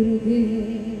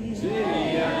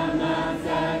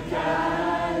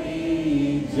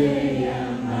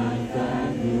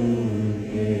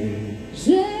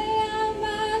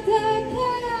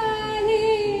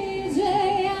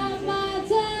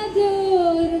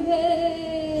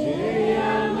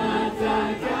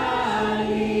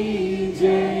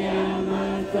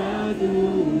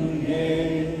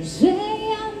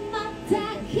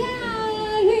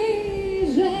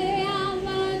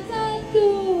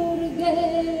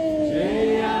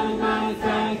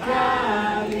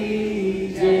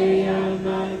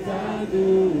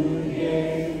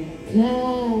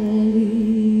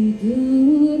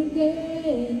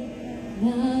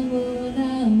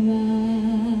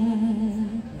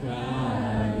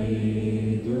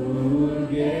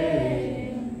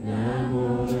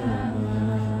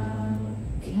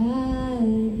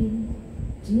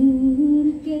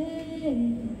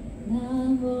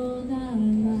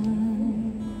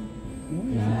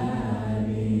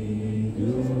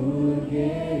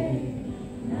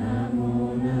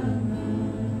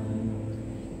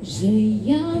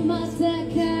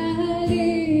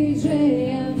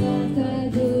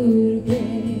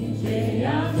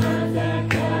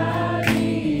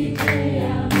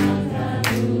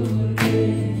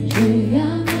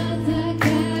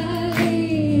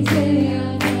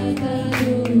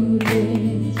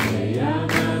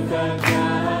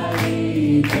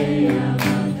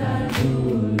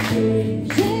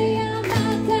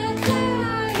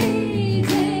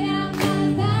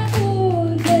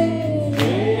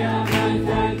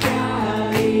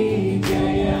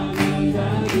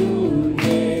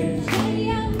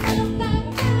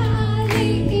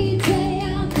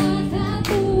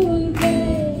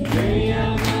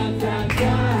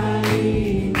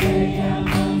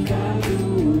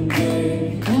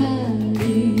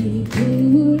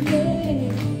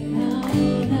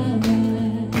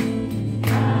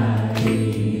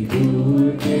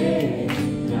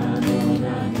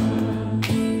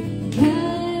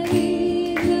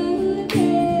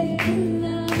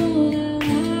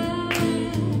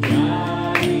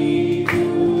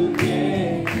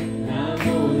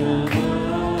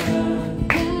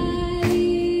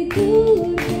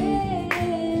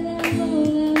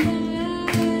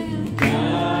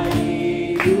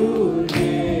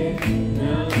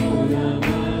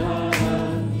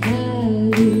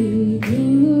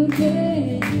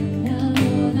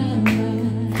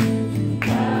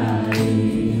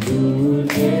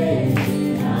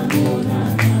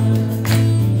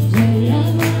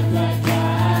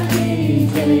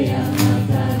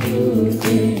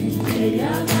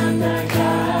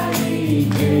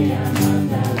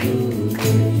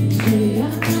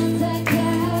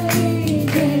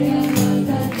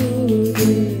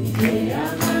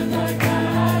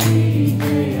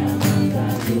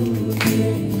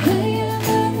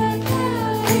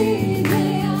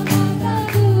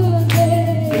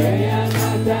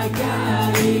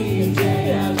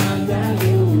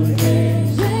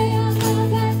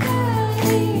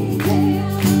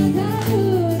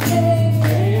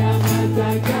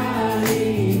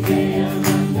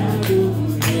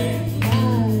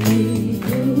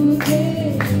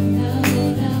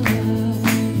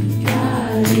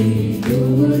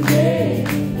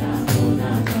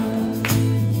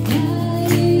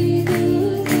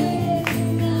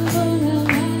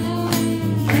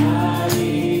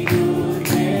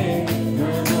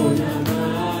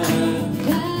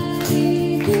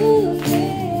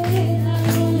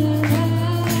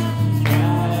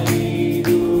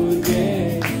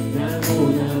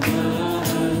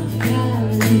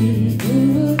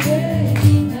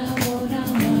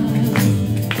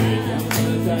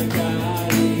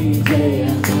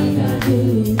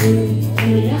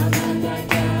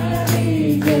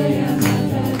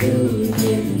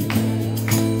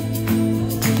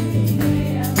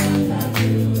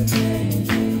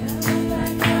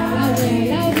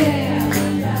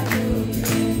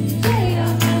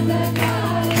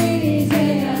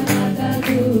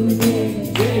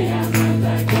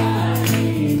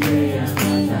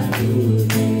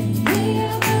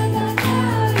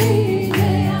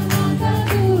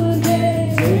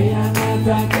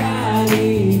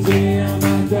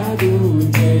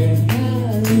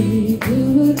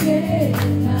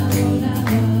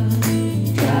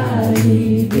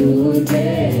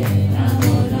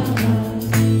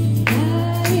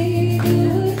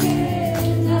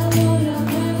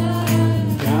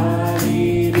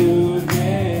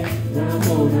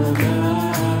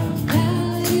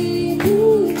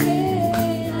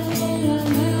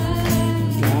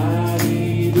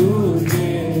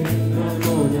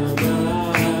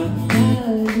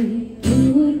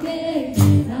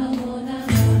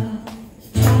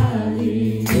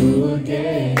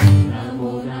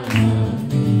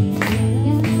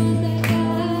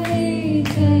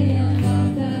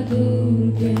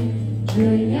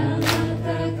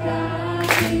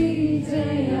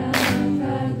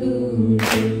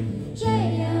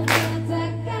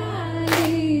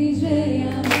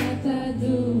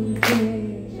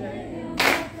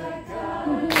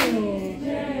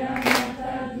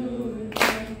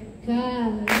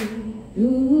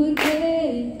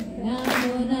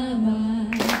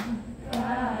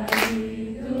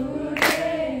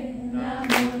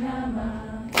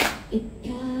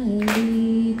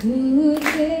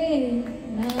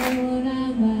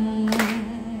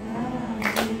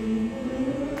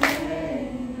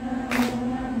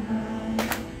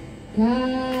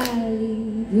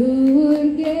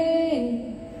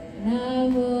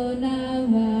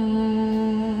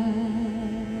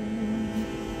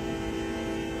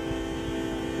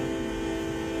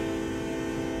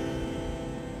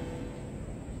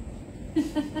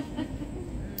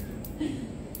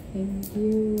Thank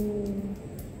you.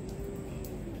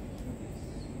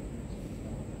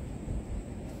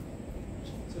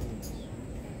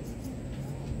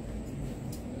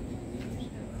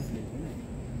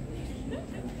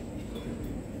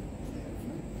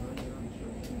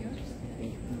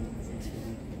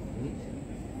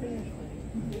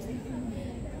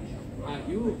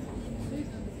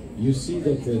 You see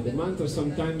that the mantras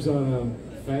sometimes are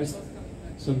fast,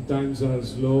 sometimes are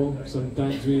slow,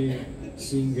 sometimes we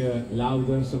sing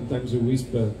louder, sometimes we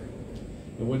whisper.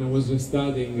 And when I was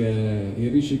studying in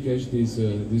Rishikesh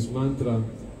this mantra,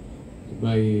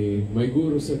 my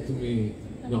guru said to me,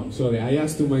 no, sorry, I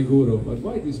asked to my guru, but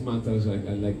why these mantras are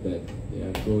like that? They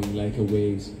are going like a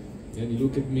waves. And he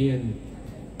looked at me and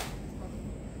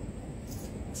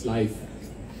it's life.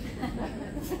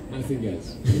 Nothing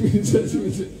else.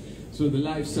 So the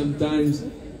life, sometimes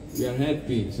we are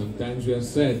happy, sometimes we are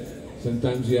sad,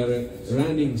 sometimes we are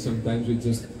running, sometimes we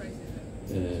just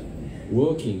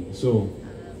walking. So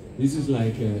this is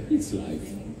like it's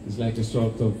life. It's like a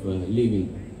sort of living.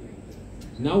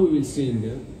 Now we will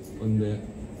sing on the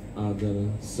other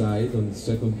side, on the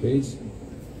second page,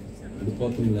 at the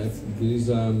bottom left. There is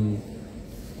a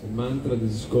mantra that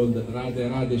is called Radhe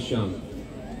Radhe Sham.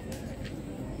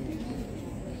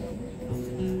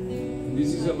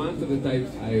 This is a mantra that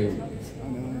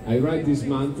I write this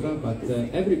mantra, but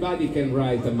everybody can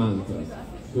write a mantra,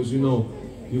 because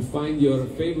you find your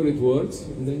favorite words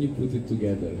and then you put it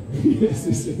together. Yes,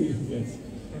 yes.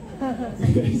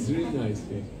 It's really nice.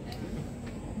 Yes.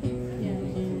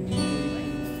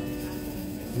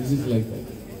 This is like that.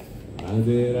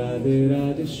 Radhe Radhe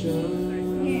Radhe Sham,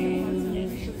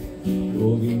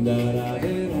 Govinda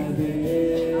Radhe Radhe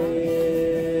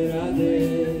Radhe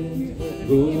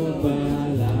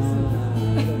Gopala,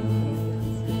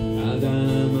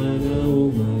 Adamana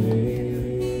Umare,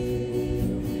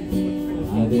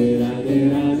 Radhe Radhe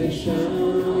Radhe Sham,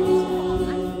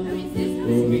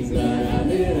 Govinda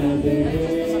Radhe Radhe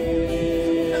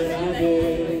Radhe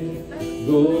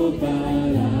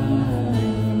Gopala,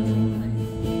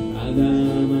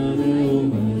 Adamana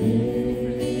Umare.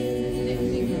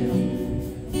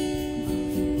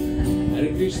 Hare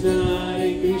Krishna,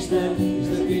 Krishna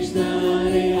Krishna,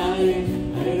 Hare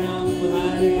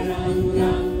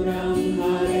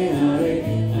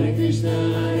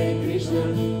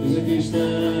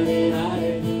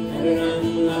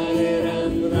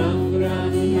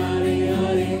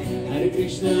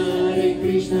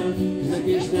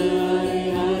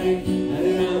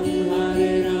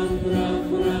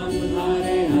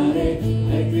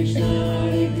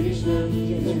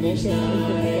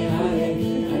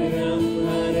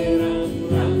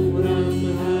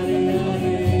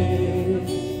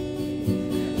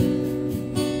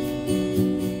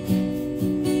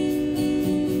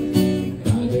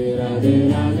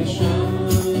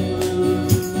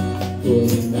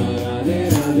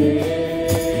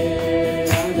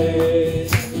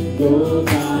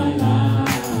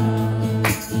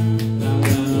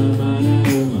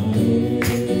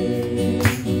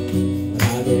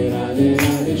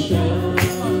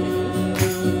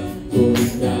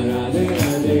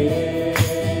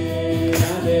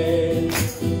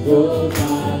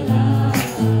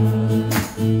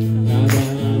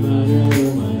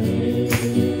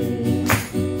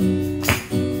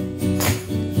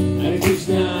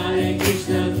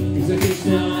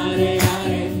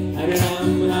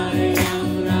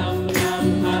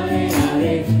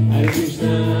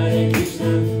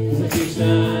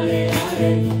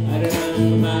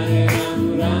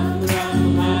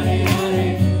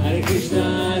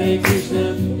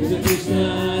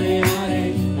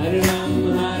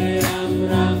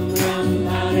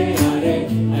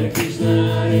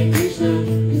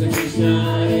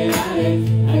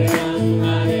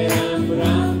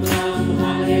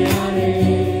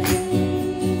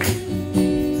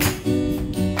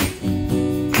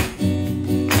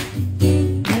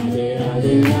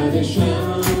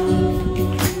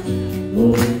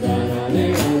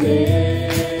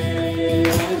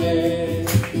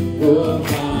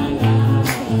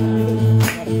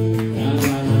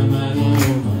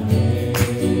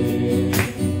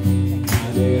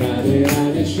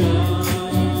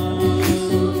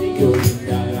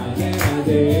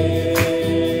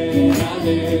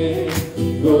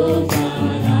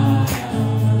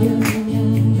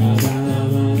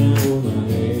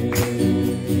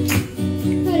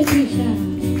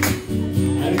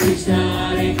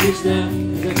Krishna,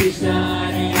 Krishna Krishna,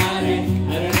 Hare Hare,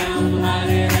 Hare Ram,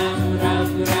 Ram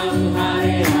Ram,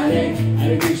 Hare Hare,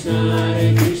 Hare Krishna,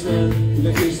 Krishna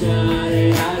Krishna,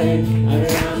 Hare Hare, Hare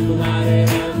Ram,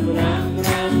 Ram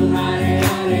Hare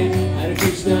Hare, Hare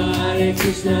Krishna,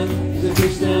 Krishna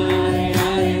Krishna, Hare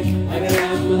Hare, Hare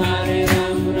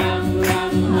Ram, Ram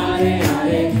Hare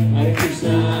Hare, Hare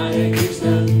Krishna,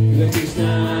 Krishna Krishna,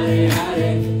 Hare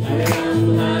Hare, Hare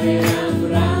Ram,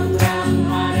 Ram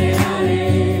Hare Hare.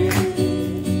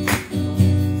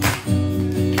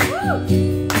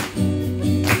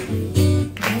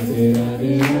 Radhe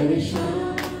Radhe Radhe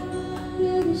Shyam,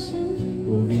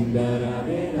 Govinda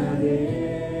Radhe Radhe,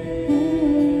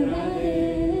 Radhe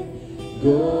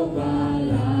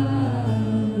Gopala,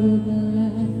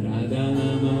 Radha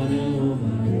Namana Om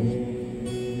Hare,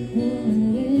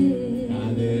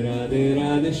 Radhe Radhe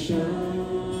Radhe Shyam,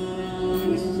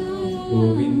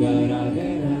 Govinda Radhe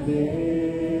Radhe,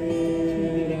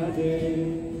 Radhe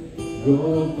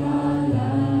Gopala,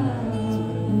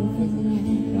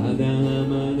 Radha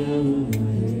Namana Om Hare.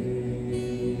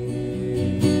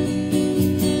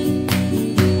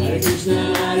 Hare Krishna,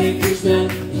 Krishna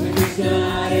Krishna,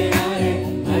 Hare Hare,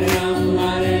 Hare Ram,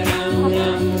 Hare Ram,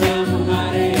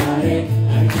 Hare Hare,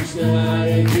 Hare Krishna,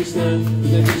 Krishna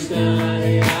Krishna,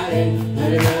 Hare Hare,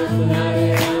 Hare Ram,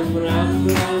 Hare Ram,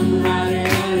 Hare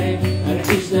Hare, Hare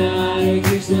Krishna,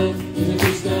 Krishna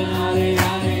Krishna, Hare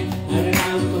Hare, Hare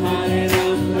Ram, Hare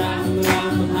Ram,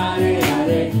 Hare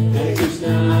Hare, Hare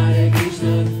Krishna,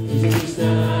 Krishna Krishna,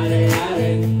 Hare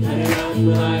Hare, Hare Ram,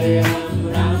 Hare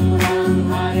Ram,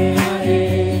 Hare Hare.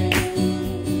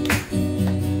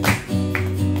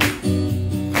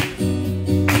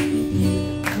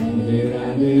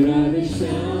 Radhe Radhe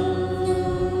Shyam,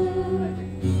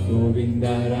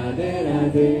 Govinda Radhe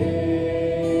Radhe,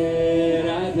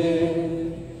 Radhe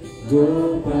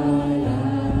Gopala,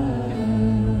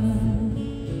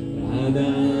 Radha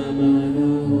Namana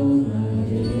Om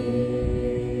Hare.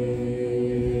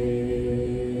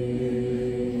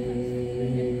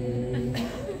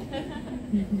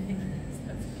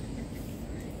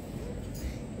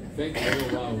 Thank you.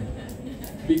 Oh, wow.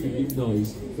 Big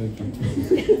noise. Thank you.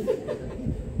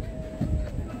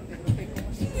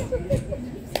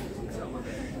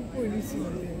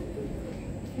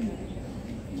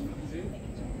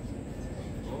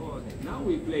 Now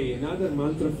we play another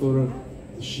mantra for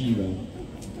Shiva.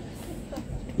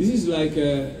 This is like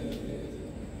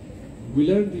we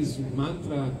learned this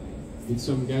mantra with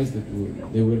some guys that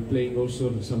they were playing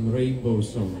also some rainbow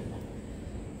song.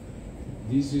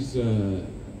 This is a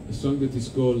song that is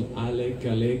called Alek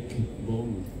Alek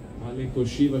Bom. Aleko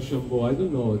Shiva Shambho. I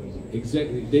don't know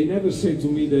exactly. They never say to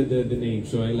me the name,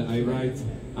 so I write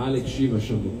Alek Shiva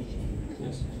Shambho.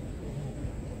 Yes.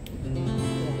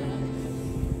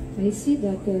 I see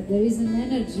that there is an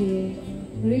energy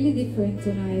really different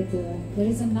tonight. There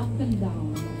is an up and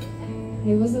down.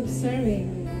 I was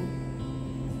observing.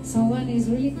 Someone is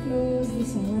really closed,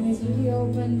 someone is really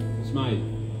open. Smile.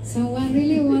 Someone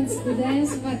really wants to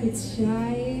dance, but it's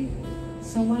shy.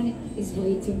 Someone is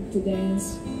waiting to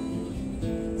dance.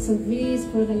 So please,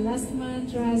 for the last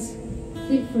mantras,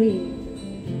 feel free.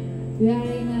 We are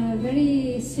in a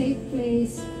very safe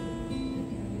place,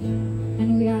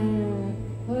 and we are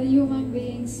all human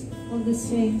beings, all the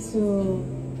same. So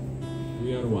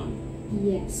we are one.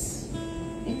 Yes,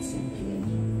 exactly.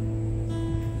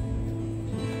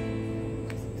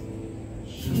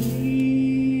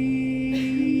 Shiva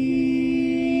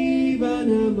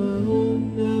Namaho,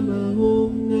 Namaho,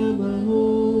 Namaho.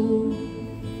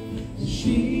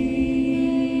 Shiva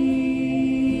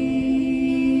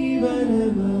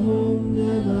Namaho,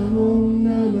 Namaho,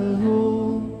 Namaho.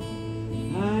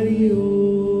 Hari Om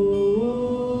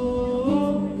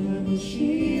Namah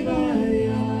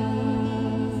Shivaya.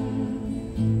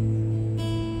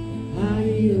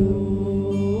 Hari Om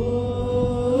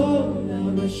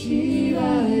Namah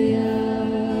Shivaya.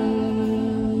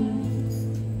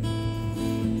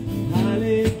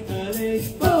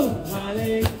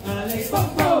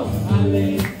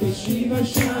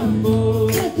 Shambho.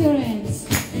 Clap your hands.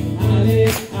 Ale,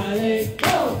 ale,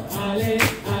 go. Ale,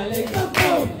 ale, go, go.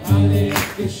 Ale,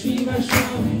 Shiva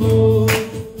Shambho.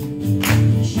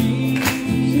 Shiva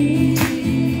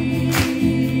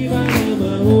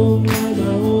Namaho,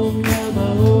 Namaho,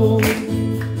 Namaho.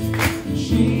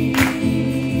 Shiva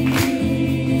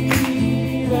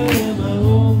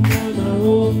Namaho,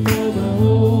 Namaho,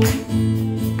 Namaho.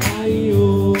 Ayo,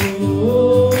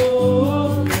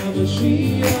 Namah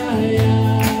Shivaya.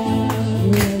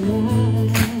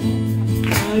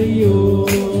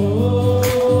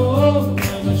 Om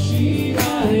Namah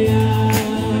Shivaya.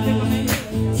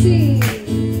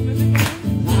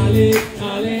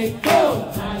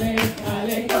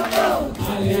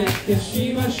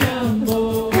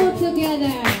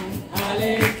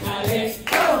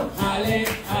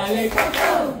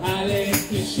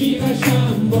 Alek Shiva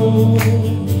Shambho.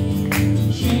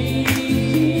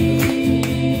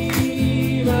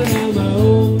 Shiva Nama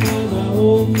Om Nama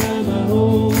Om Nama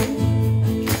Om.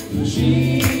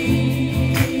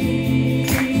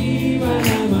 Shiva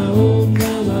Nama Om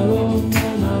Nama Om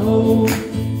Nama Om.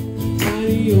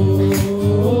 Hari Om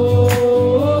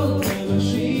Namah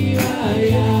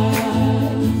Shivaya.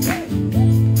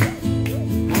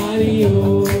 Hari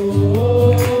Om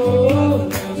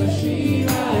Namah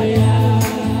Shivaya.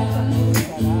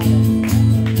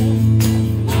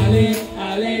 Alek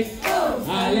Alek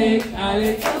Alek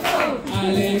Alek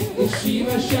Alek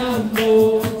Shiva Shambho.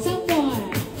 Some more.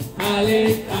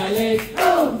 Alek Alek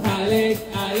Alek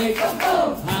Alek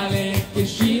Alek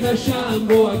Shiva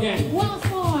Shambho again. Once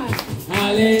more.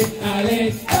 Alek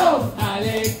Alek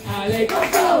Alek Alek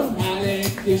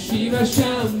Alek Shiva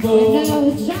Shambho. And now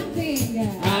jumping.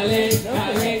 Alek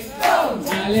Alek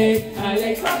Alek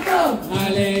Alek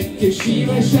Alek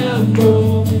Shiva Shambho.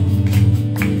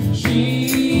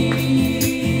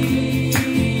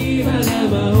 Shiva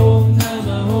Nama Om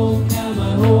Nama Om Nama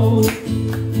Om.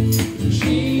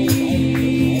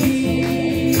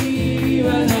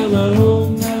 Shiva Nama Om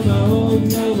Nama Om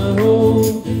Nama Om.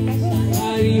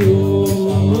 Hari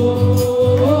Om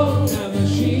Namah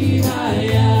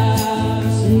Shivaya.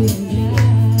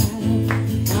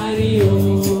 Hari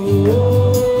Om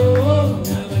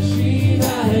Namah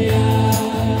Shivaya.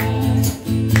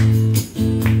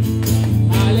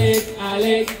 Alek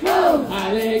Alek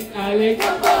Alek Alek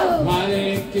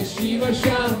Alek Shiva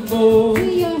Shambho.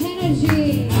 Feel your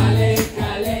energy. Alek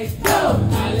Alek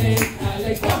Alek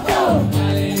Alek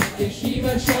Alek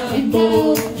Shiva And Shambho.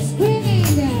 now screaming.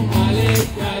 Alek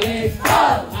Alek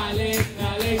Alek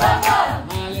Alek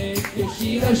Alek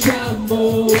Shiva Shambho.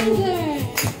 Louder.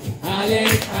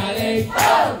 Alek Alek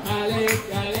Alek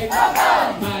Alek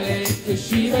Alek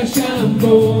Shiva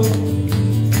Shambho.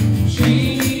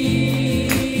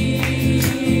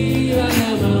 Shiva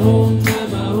Nama Om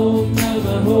Nama Om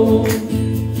Nama Om.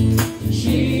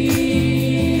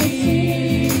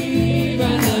 Shiva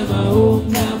Nama Om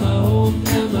Nama Om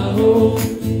Nama Om.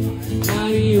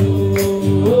 Hari Om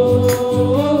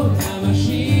Namah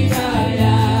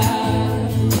Shivaya.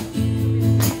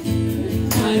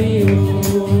 Hari Om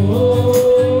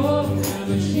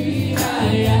Namah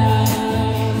Shivaya.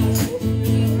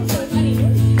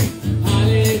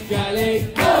 Alek Alek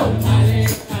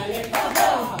Alek Alek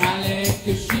Alek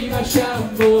Shiva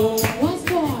Shambho. Once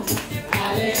more.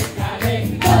 Alek Alek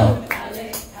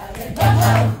Alek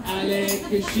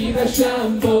Alek Shiva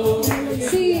Shambho.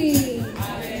 See.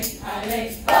 Alek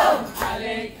Alek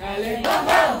Alek Alek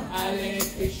Alek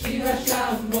Shiva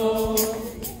Shambho.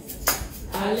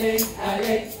 Alek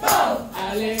Alek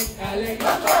Alek Alek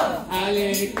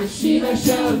Alek Shiva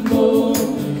Shambho.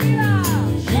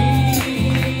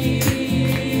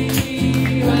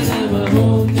 Shiva Nama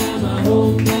Om Nama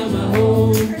Om Nama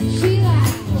Om. Sheila.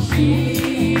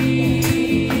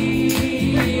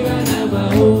 Shiva Nama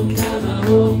Om Nama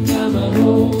Om Nama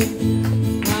Om.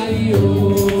 Hari Om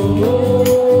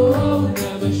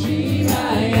Namah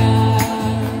Shivaya.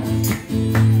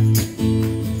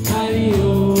 Hari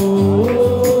Om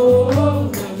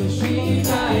Namah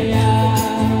Shivaya.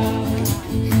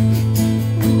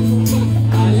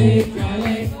 Alek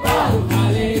Alek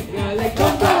Alek Alek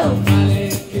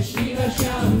Alek Shiva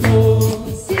Shambho.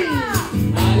 See.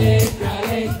 Alek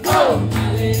Alek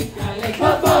Alek Alek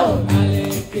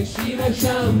Alek Shiva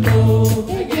Shambho.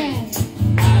 Again.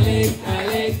 Alek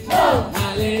Alek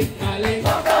Alek Alek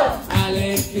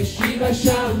Alek Shiva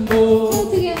Shambho. All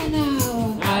together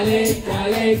now. Alek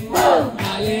Alek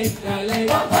Alek Alek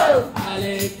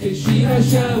Alek Shiva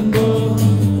Shambho.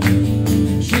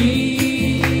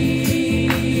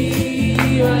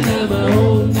 Shiva Nama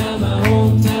Om Nama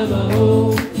Om Nama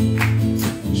Om.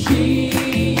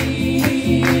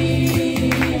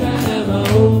 Shiva Nama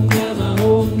Om Nama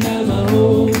Om Nama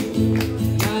Om.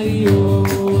 Hari Om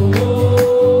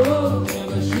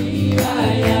Namah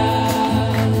Shivaya.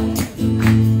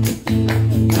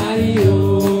 Hari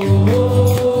Om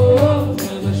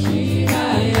Namah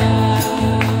Shivaya.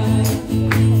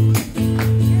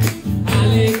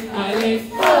 Alek Alek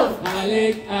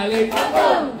Alek Alek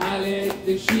Alek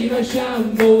Shiva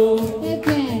Shambho.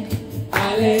 Again.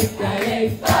 Alek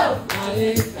Alek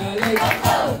Alek Alek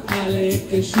Alek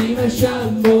Shiva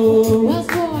Shambho.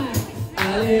 Once more.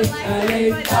 Alek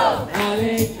Alek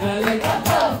Alek Alek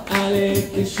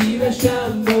Alek Shiva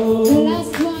Shambho. The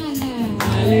last one.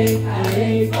 Alek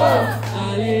Alek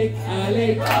Alek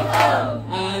Alek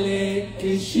Alek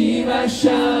Shiva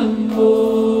Shambho.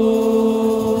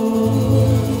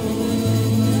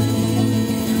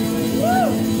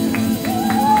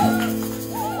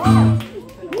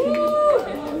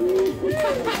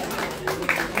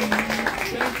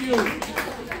 Thank you.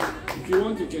 If you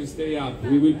want, you can stay up.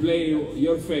 We will play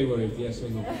your favorite, yes or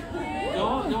no?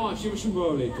 No, no, ci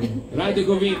volete. Radhe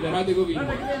Govinda, Radhe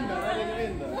Govinda.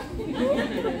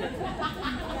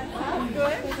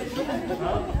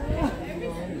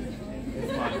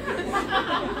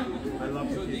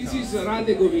 So this is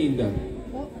Radhe Govinda.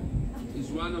 It's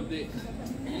one of the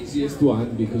easiest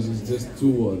one because it's just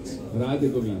two words. Radhe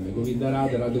Govinda. Govinda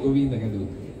Radha, Radhe Govinda, caduto.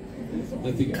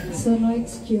 Nothing else. So no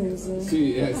excuse.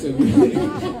 Sì, yes, don't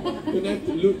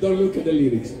look at the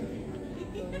lyrics.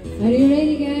 Are you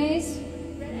ready, guys?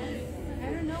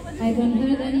 I don't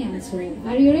heard any answer.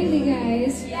 Are you ready,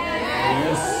 guys?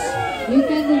 Yes. You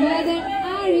can do better.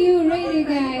 Are you ready,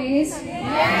 guys?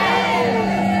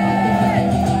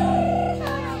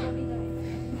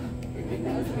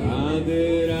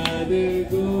 Radhe Radhe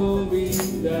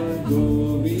Govinda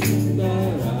Govinda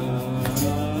Radhe.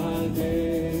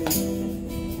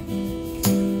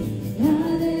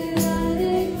 Radhe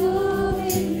Radhe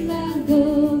Govinda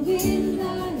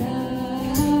Govinda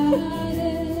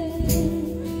Radhe.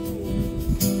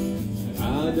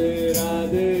 Radhe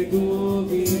Radhe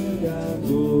Govinda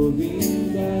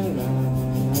Govinda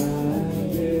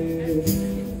Radhe.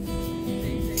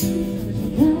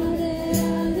 Radhe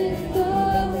Radhe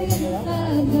Govinda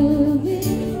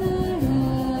Govinda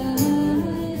Radhe.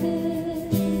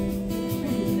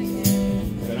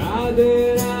 Radhe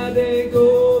Radhe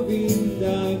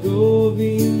Govinda Govinda Radhe. Radhe Radhe Govinda Govinda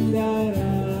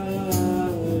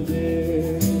Radhe.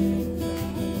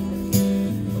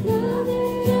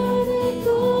 Radhe Radhe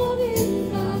Govinda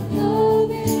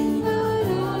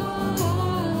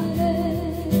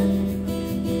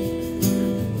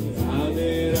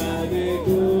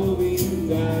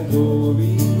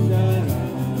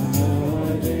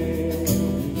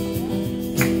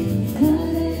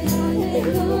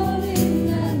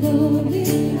Govinda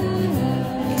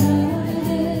Radhe.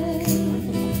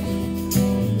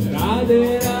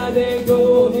 Radhe Radhe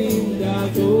Govinda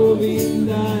Govinda Radhe. Radhe Radhe Govinda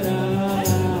Govinda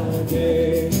Radhe.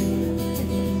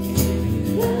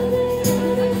 Radhe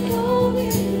Radhe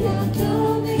Govinda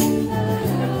Govinda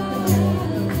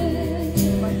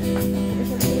Radhe.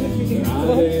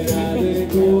 Radhe Radhe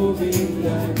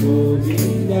Govinda Govinda Radhe. Radhe Radhe Govinda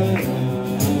Govinda Radhe.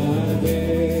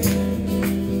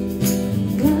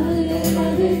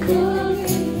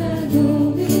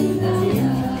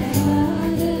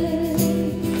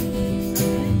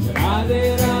 Radhe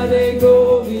Radhe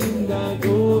Govinda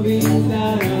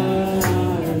Govinda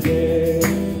Radhe.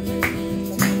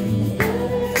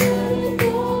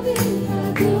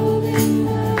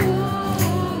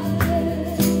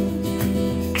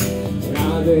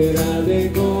 Radhe Radhe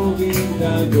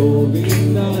Govinda Govinda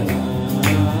Radhe.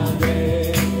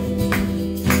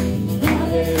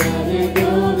 Radhe Radhe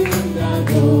Govinda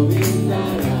Govinda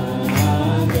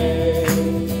Radhe.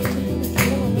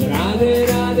 Radhe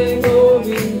Radhe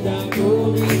Govinda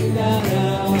Govinda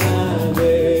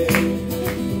Radhe.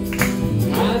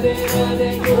 Radhe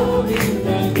Radhe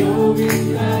Govinda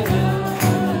Govinda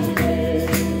Radhe.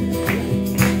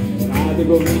 Radhe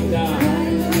Govinda,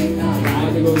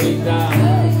 Radhe Govinda,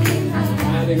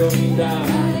 Radhe Govinda,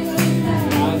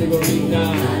 Radhe Govinda,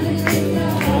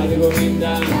 Radhe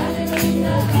Govinda,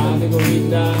 Radhe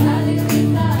Govinda,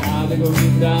 Radhe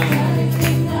Govinda,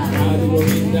 Radhe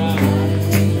Govinda,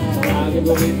 Radhe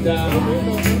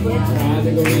Govinda,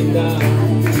 Radhe Govinda,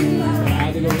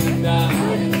 Radhe Govinda,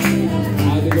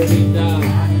 Radhe Govinda,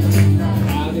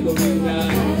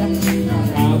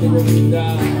 Radhe Govinda,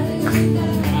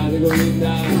 Radhe Govinda, Radhe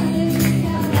Govinda,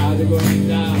 Radhe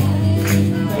Govinda,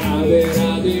 Radhe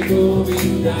Radhe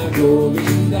Govinda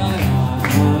Govinda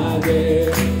Radhe.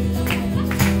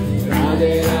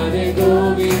 Radhe Radhe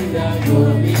Govinda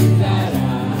Govinda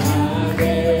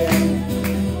Radhe.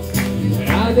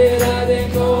 Radhe Radhe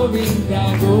Govinda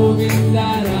Govinda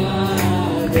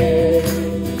Radhe.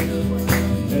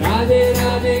 Radhe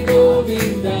Radhe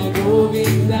Govinda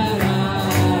Govinda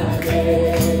Radhe.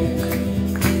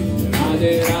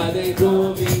 Radhe Radhe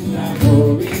Govinda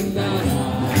Govinda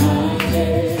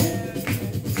Radhe.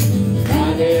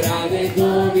 Radhe Radhe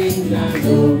Govinda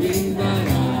Govinda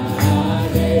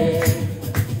Radhe.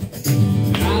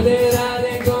 Radhe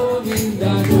Radhe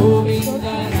Govinda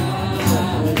Govinda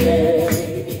Radhe.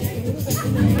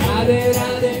 Radhe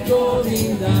Radhe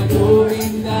Govinda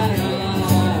Govinda Radhe.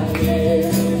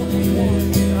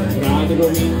 Radhe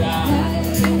Govinda,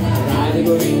 Radhe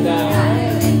Govinda,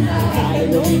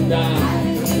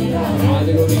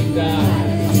 Radhe Govinda,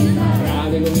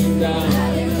 Radhe Govinda,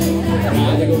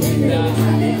 Radhe Govinda,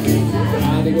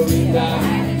 Radhe Govinda,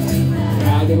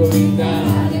 Radhe Govinda, Radhe Govinda,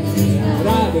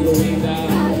 Radhe Govinda,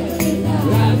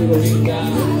 Radhe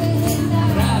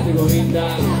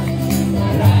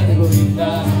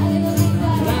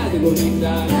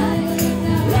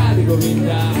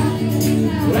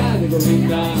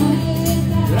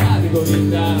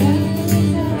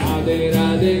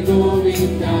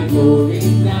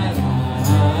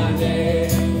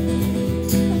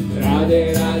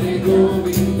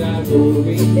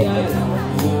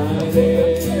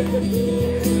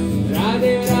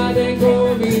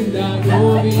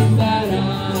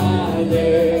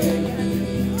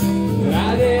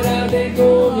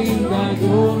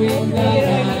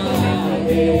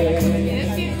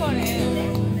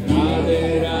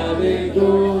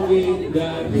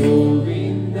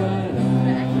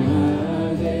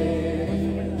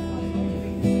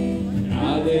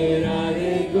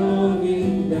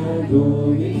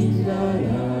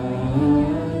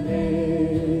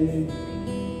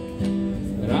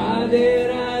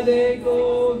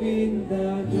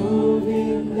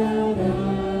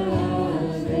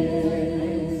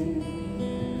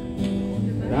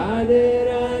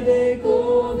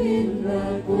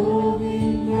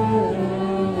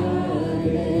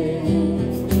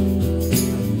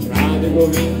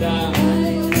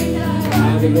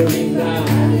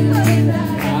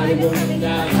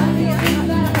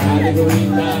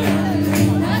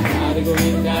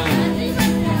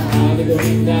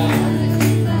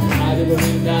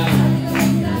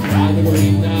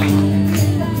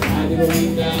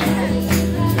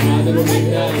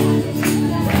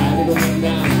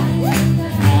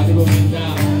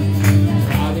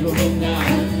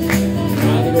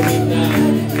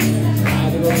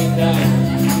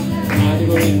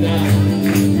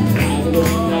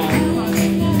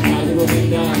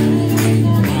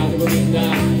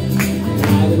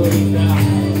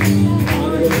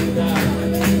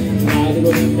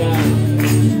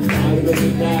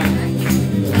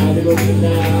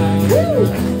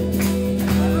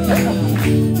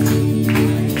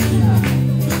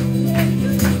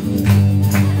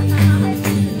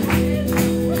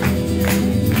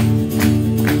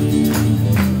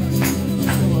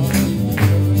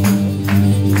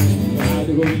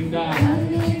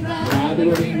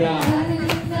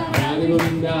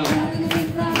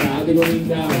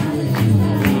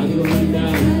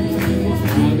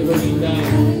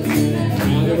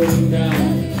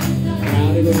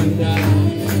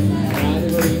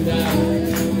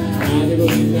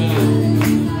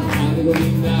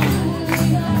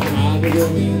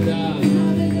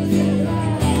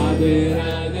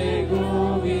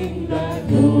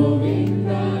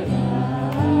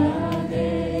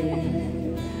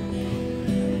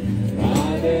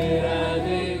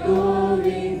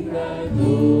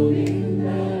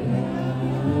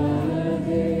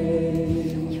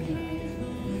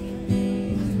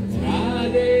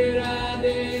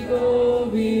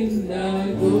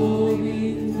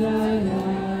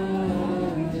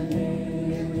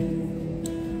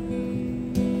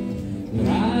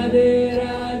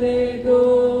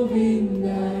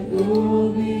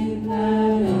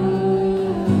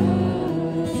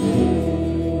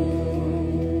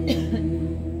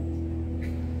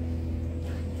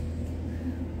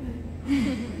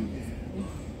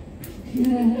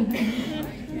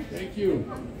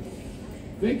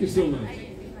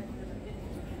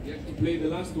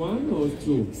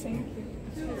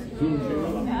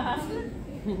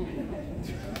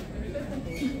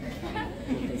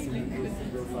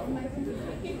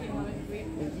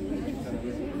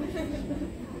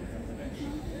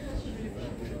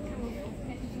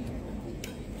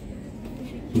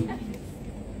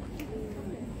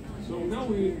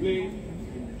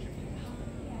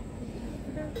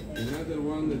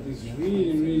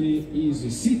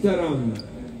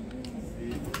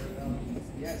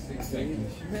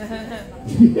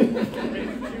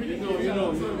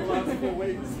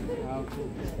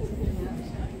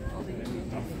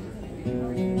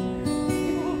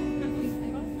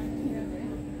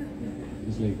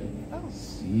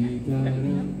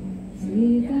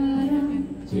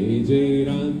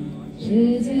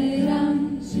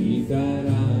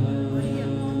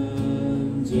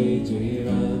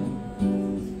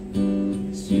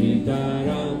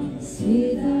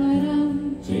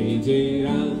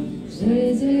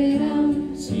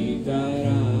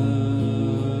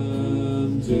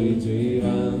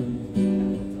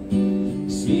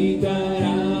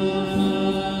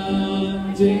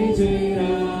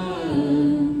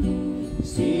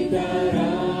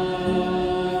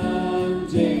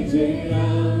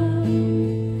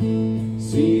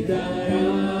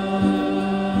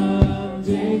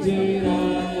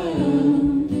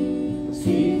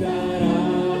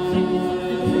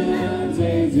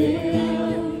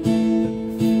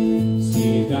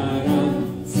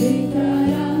Sitaram,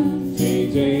 Sitaram,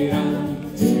 Jai Jai Ram,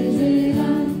 Jai Jai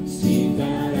Ram,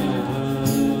 Sitaram,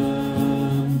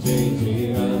 Jai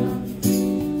Jai Ram,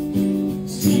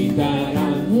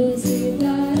 Sitaram, oh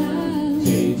Sitaram,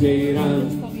 Jai Jai Ram,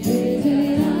 Jai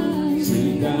Jai Ram,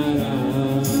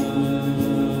 Sitaram,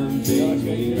 Jai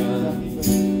Jai Ram,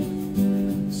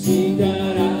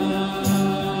 Sitaram,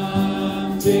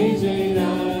 Jai Jai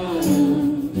Ram,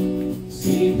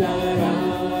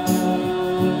 Sitaram,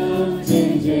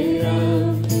 Jai Jai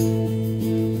Ram,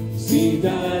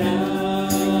 Sitaram,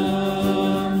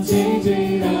 Jai Jai Ram, Sitaram, Jai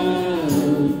Jai Ram,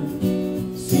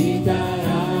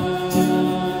 Sitaram,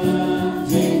 Sitaram,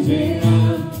 Jai Jai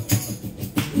Ram,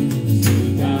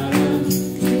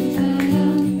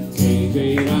 Jai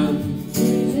Jai Ram,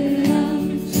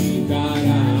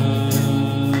 Sitaram,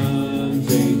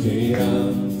 Jai Jai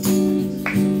Ram,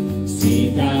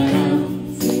 Sitaram,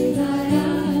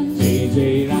 Sitaram, Jai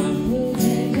Jai Ram, oh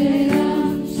Jai Jai Ram,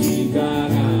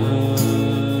 Sitaram,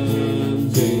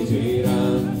 Jai Jai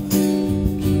Ram,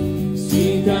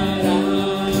 Sitaram,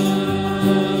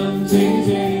 Jai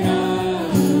Jai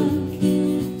Ram,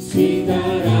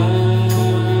 Sitaram,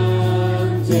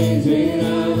 Jai Jai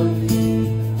Ram,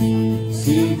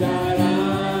 Sitaram,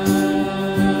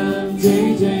 Jai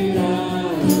Jai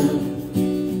Ram,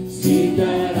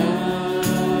 Sitaram,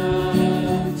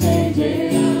 Jai Jai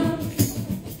Ram,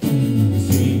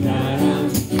 Sitaram, Sitaram,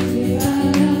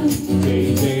 Jai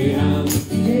Jai Ram, Jai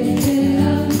Jai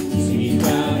Ram,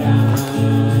 Sitaram,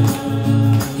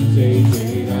 Jai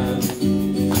Jai Ram,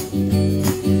 Sitaram,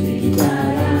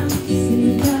 Sitaram,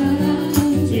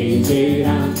 Jai Jai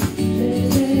Ram,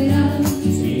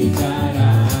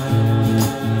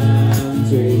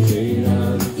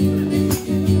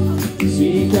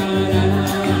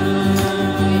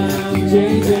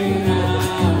 Jai Jai Ram,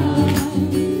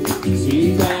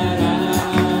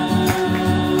 Sitaram,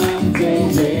 Jai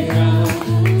Jai Ram,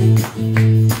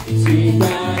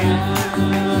 Sitaram,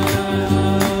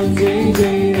 Jai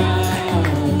Jai Ram,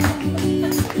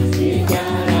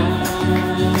 Sitaram,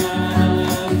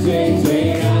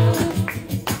 Jai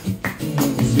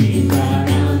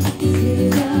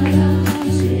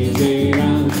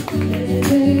Jai Ram, Sitaram, Jai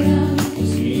Jai Ram,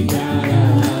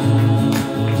 Sitaram,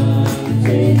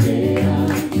 Jai Jai Ram,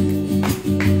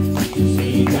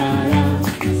 Sitaram,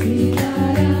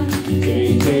 Sitaram, Jai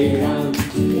Jai Ram,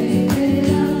 Jai Jai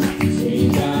Ram,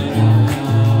 Sitaram,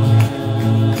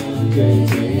 Jai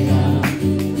Jai Ram,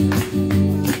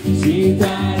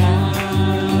 Sitaram,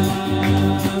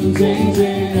 Sitaram, Jai Jai Ram,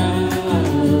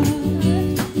 Jai Jai Ram, Sitaram,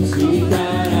 Jai Jai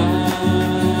Ram,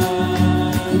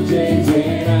 Sitaram, Jai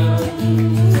Jai Ram,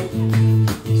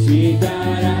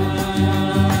 Sitaram,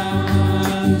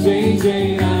 Jai Jai Ram, Sitaram, Jai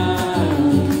Jai Ram,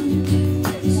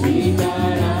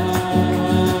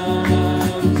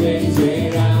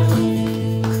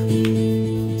 Sitaram,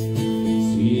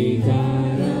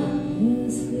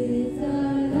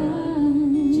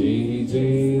 Jai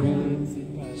Jai Ram,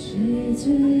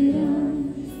 Sitaram,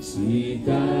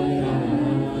 Sitaram,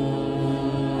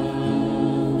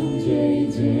 Jai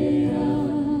Jai Ram, Jai Jai Ram,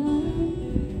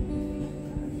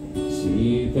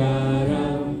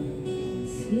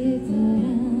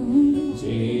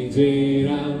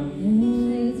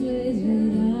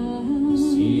 Sitaram, Jai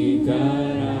Jai Ram, Sitaram, Sitaram, Jai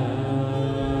Jai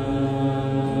Ram, Jai Jai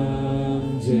Ram,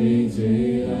 Sitaram, Jai Jai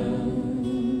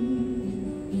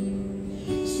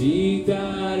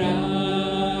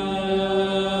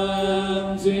Ram,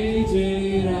 Sitaram, Jai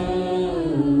Jai Ram,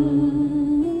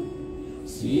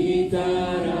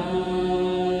 Sitaram,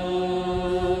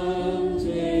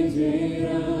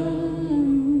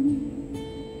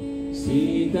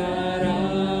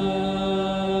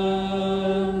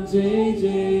 Jai Jai Ram, Sitaram, Jai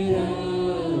Jai Ram,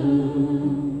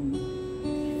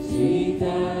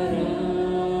 Sitaram,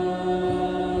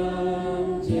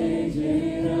 Jai Jai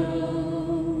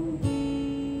Ram,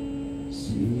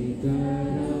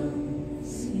 Sitaram,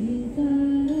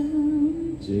 Sitaram,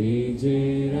 Jai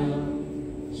Jai Ram,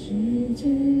 Jai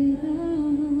Jai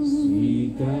Ram,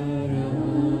 Sitaram,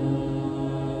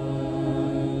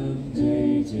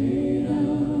 Jai Jai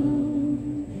Ram,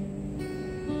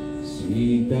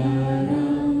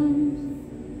 Sitaram,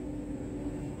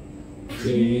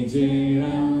 Jai Jai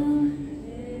Ram,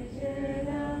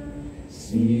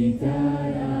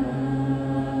 Sitaram,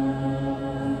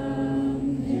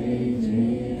 Jai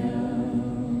Jai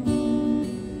Ram.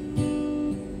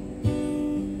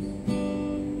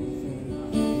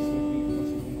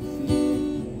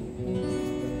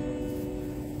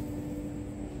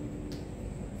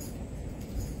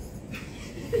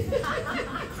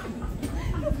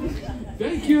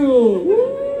 Thank you.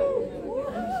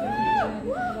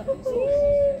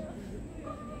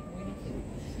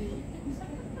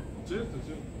 Certo,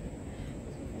 certo.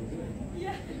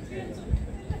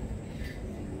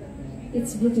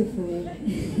 It's beautiful.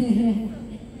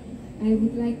 I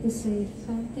would like to say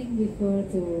something before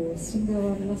to sing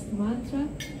our last mantra.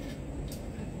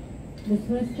 The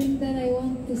first thing that I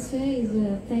want to say is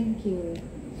thank you.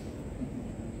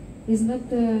 It's not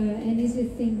an easy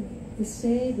thing to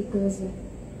say because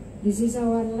this is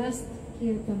our last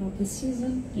Kirtan of the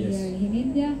season Yes. here in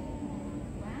India.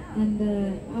 And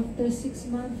after 6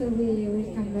 months we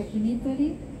will come back in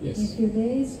Italy Yes. in a few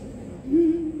days.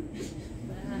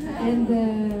 And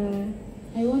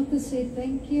I want to say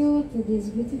thank you to this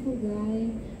beautiful guy.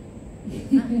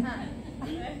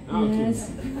 Okay. Yes,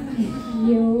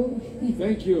 you.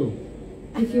 Thank you.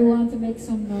 If you want to make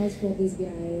some noise for this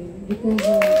guy, because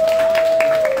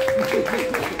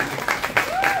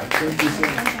Thank you so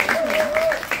much.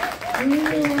 he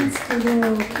really wants to do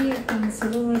kirtans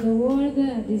all over the world.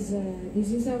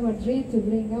 This is our dream, to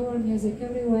bring our music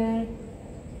everywhere,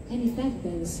 and it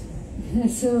happens.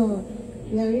 So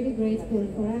we are really grateful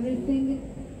for everything,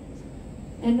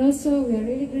 and also we are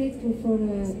really grateful for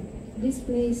this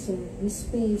place, this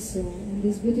space, and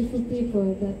these beautiful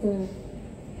people that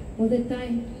all the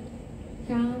time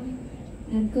come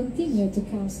and continue to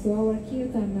come to our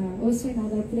kirtan, also in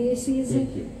other places.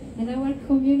 Thank you. And our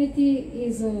community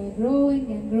is growing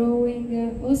and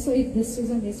growing, also if the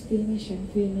season is finished.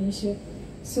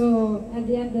 So at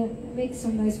the end, make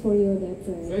some noise for you. That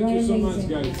Thank you so much,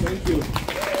 guys. Thank you.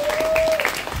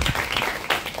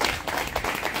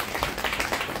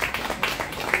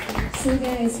 So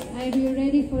guys, are you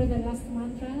ready for the last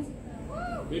mantras?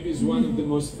 Maybe it's one of the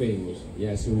most famous.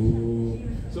 Yes.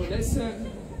 So let's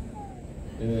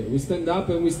we stand up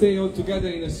and we stay all together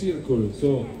in a circle.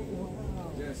 So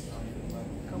yes.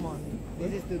 Come on,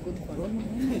 this is the good one.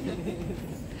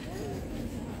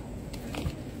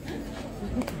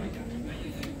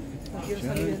 Quiero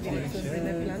salir en dirección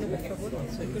del plano, por favor.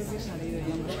 Soy creo que salir de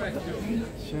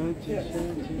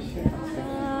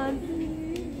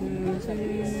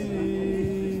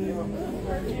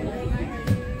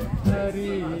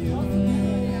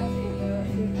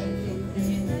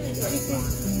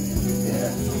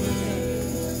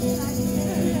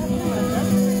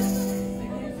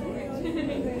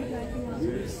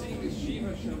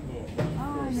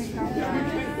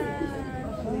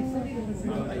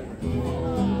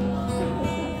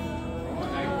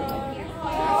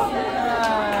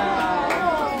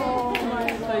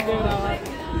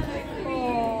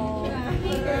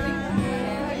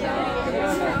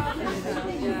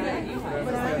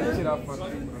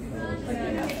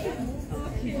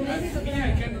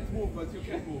I cannot move, but you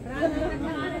can move.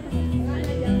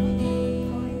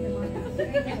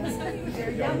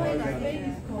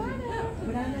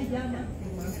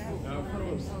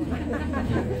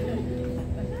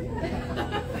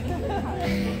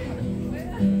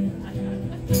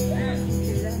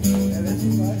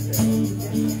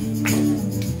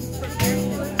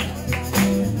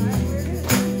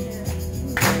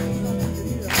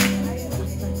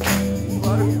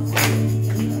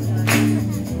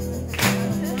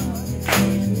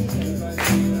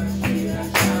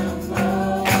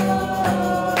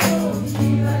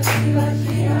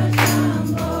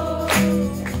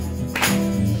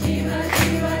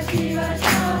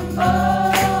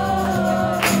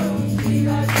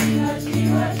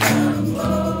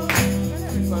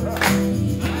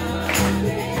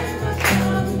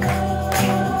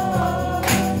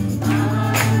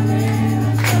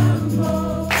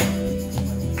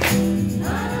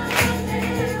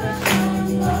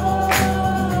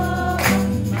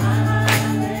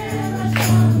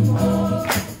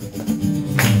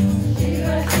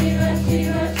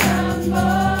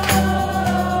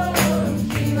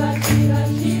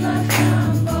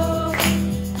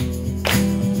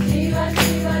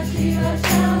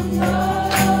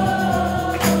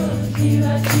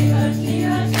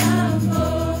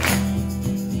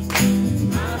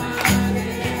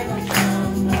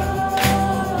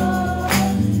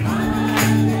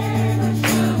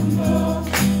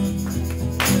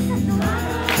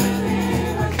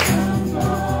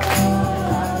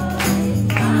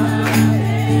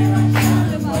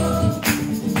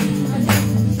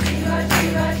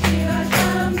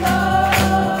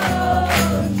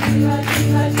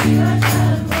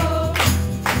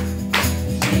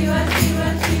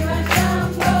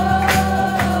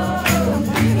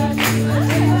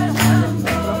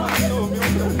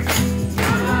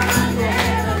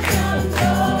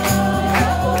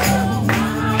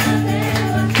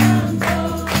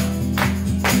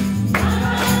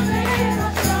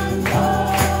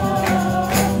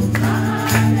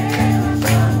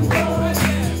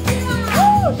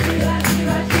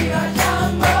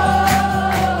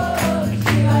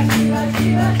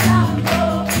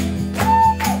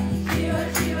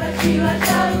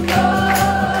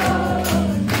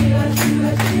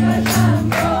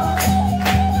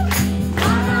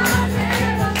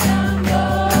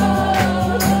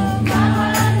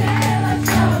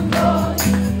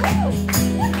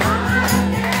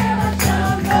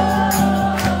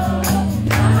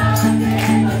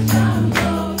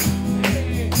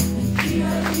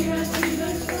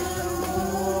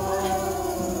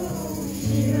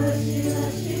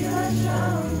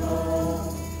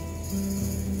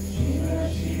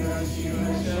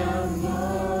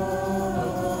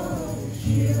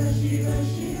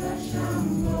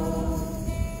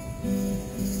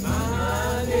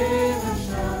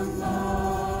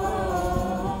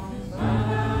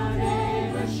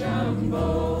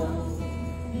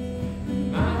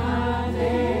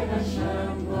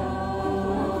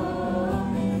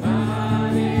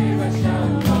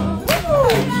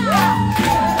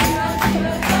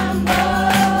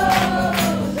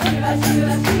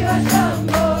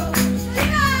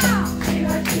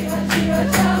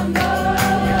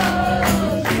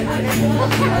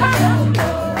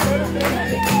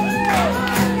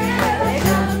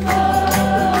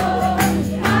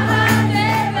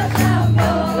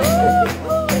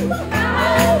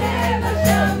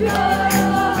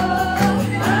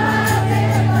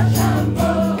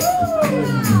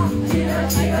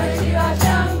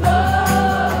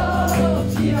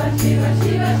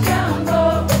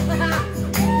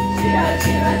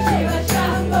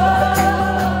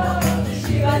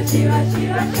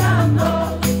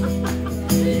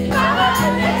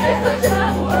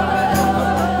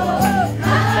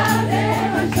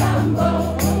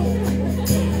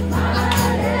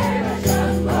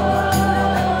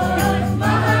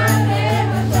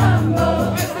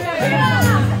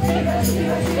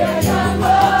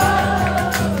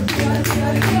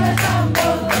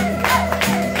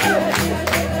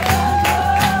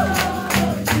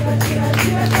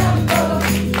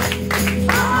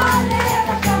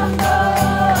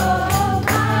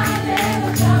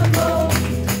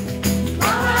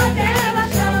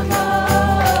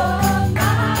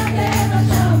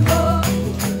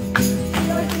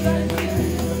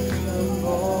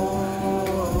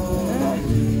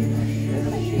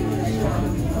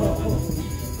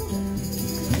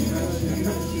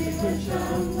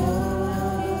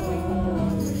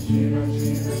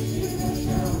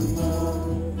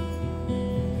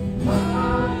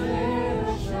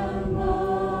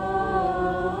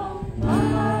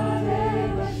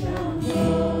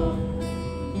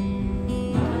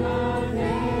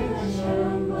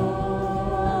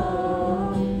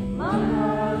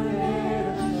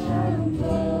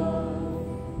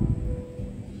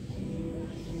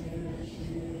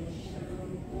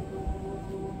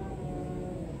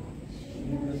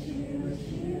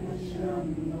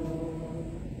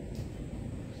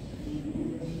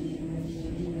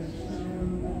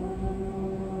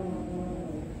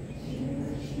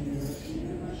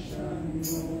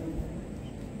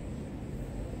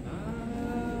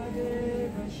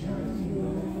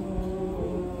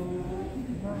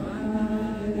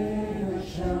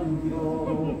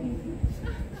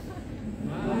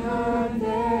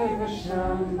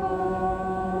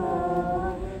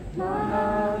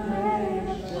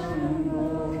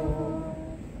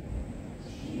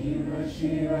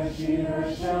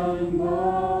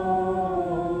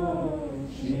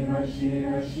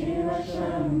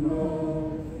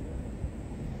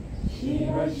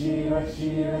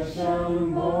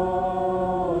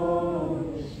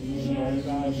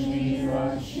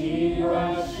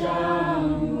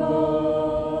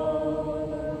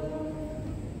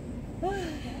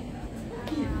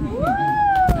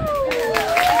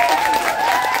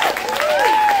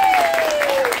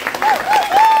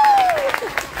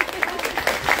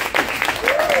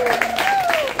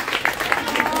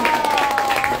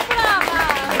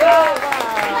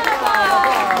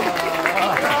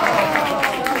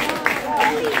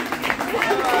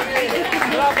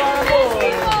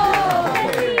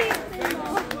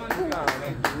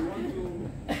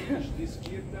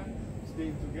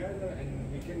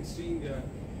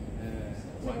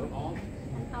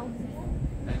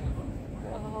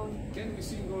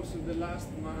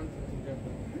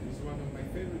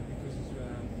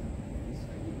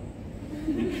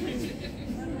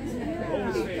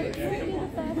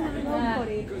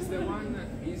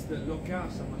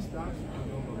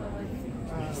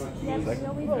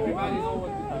 Everybody know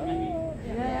what the meaning?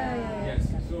 Yes.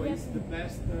 So it's the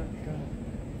best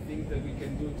thing that we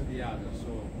can do to the other.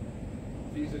 So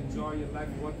please enjoy your life.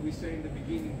 What we say in the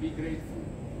beginning, be grateful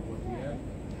for what we have.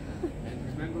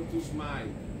 And remember to smile.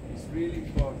 It's really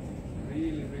important.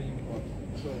 Really, really important.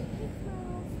 So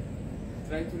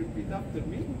try to repeat after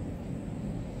me.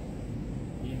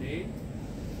 Inhale.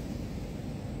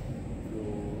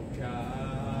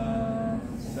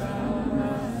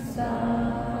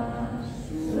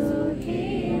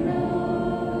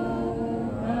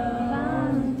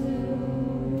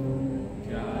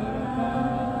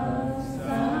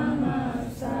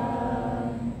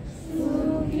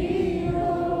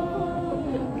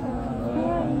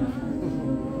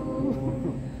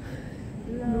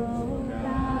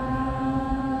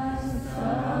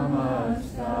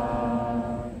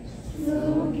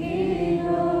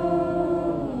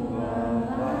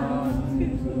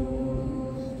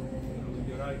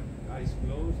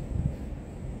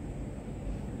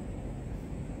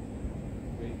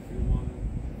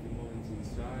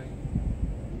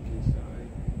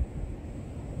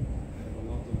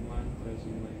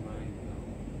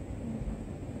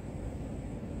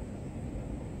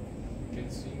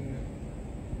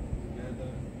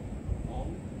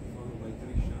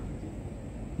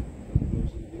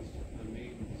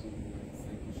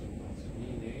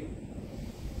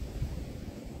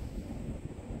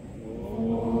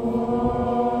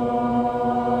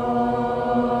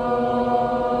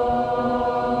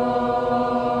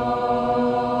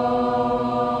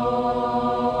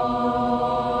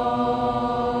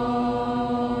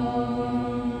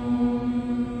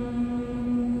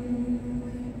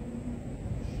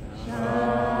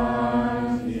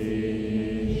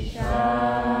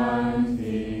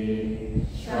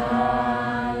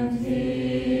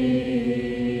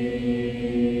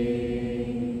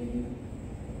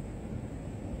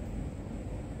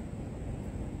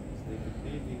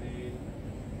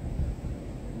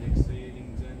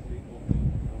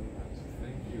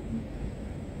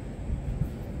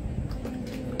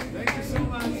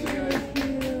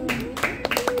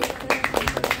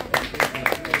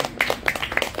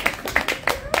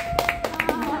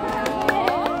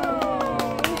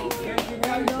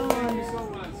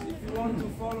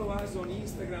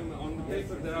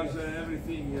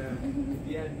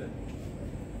 end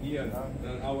here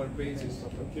our pages.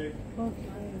 Okay.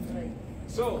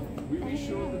 So we wish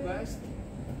you all the best.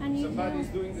 Somebody is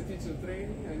doing the teacher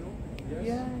training, I know.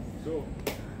 Yes. So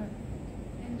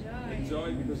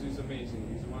enjoy because it's amazing.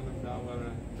 It's one of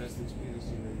our best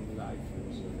experiences in life.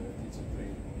 Also the teacher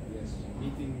training. Yes,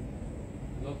 meeting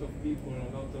a lot of people, a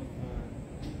lot of.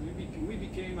 We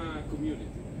became a community.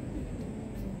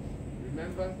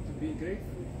 Remember to be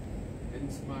grateful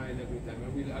and smile every time.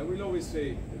 I will always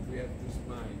say that we have to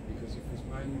smile because if we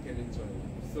smile, we can enjoy it.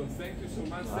 So thank you so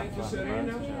much. Thank you,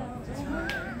 Serena.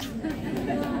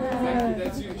 Thank you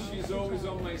that she's always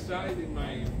on my side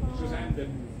because I'm the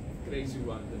crazy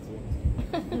one that wants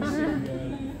to sing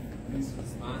these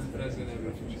mantras and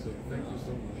everything. So thank you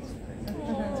so much.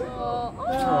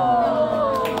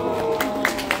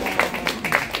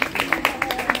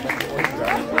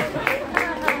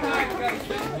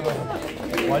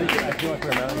 Why did I feel like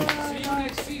we're married? See you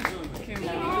next season.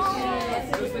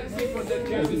 Just the people that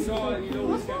can be saw and you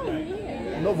always come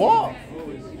back. No, what?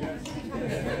 Always, yes.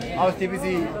 I was too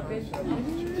busy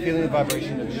feeling the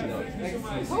vibration of the show.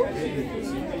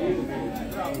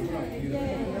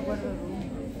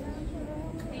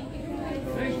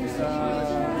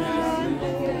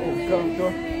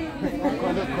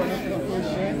 Quando ficou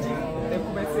gente, eu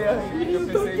comecei a rir, eu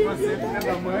pensei em você, filha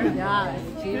da mãe.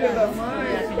 Filha da mãe,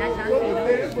 quanto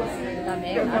tempo assim,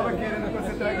 eu tava querendo que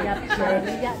você traga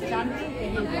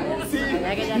Sim.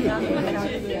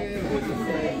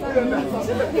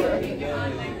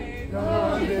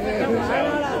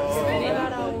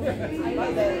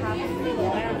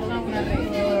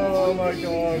 Oh my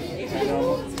gosh.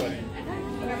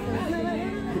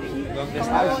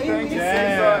 Hashtag 6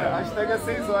 horas. Hashtag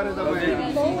 6 horas da manhã.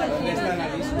 ¿Dónde está la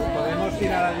disco? Podemos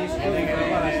tirar a disco y que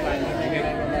luego a las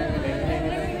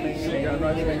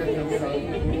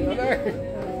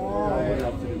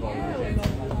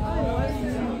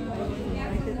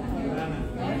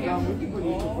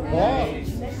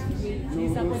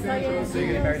So you're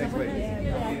getting married next week?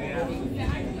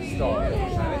 Stop.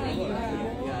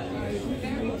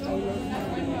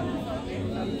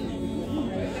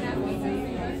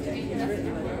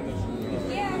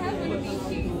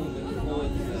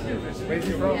 Where's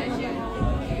he from?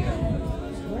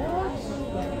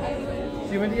 So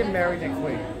you're going to get married next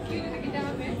week?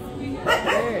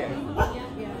 Yeah.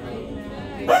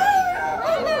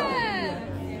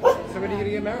 So when are you going to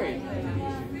get married?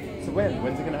 So when?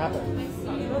 When's it going to happen?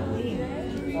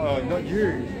 Oh, not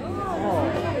you. Oh,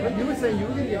 but you were saying you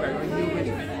were going to get married when you went.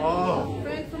 Oh.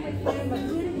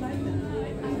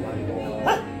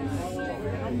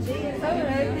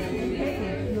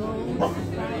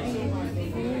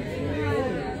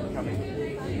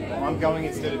 I'm going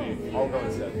instead of you. I'll go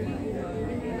instead.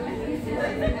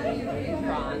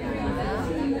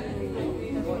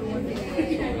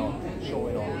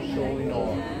 Surely not. Surely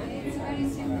not.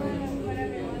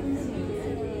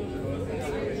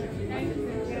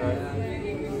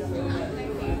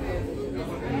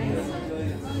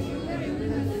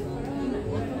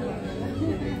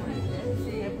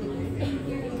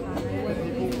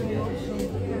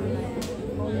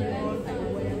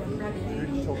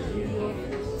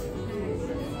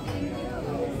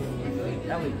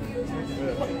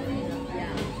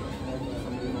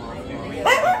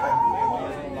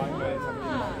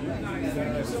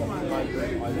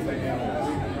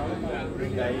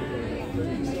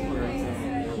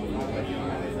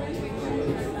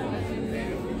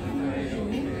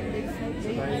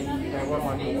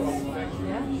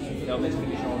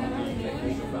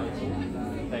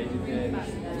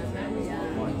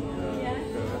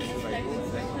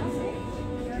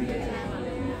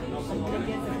 I'm going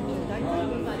to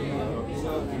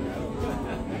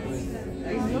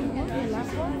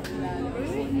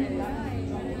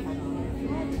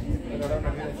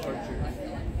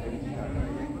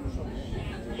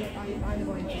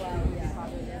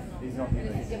He's not here.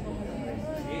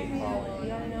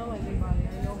 Yeah, I know everybody.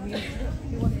 I know he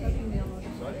was helping me a lot.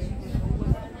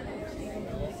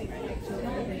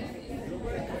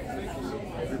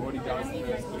 Everybody does the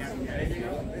first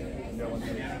no one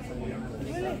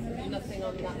Nothing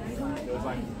on that side. There was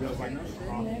like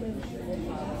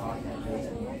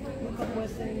Look at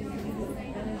Western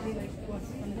energy, like what's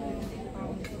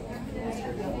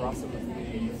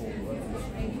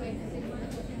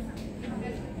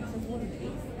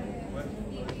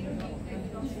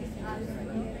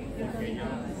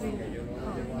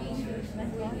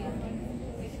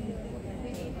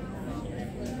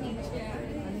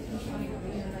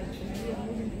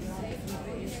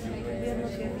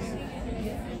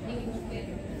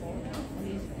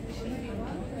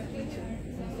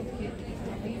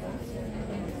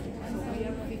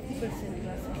 100%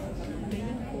 classes.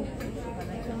 Paying for and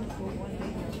I can go one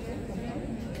day.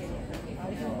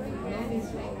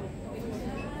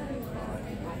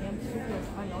 I am super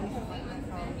annoyed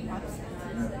apps.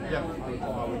 Yeah.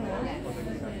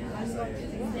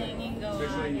 Staying in GOA,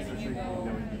 Especially getting in GOA.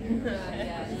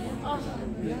 Oh,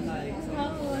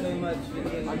 So much.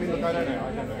 I mean, look, I don't know.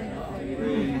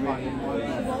 Really fun.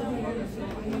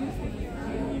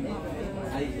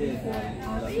 I did.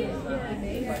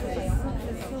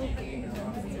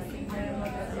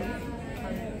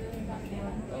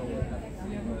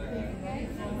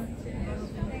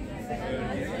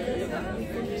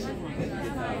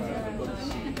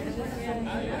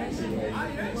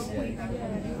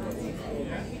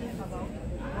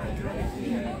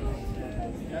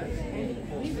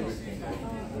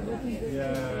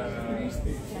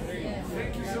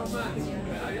 Thank you so much.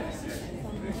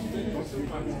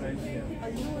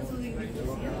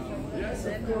 Yes,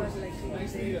 of course.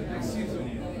 Next year, next season.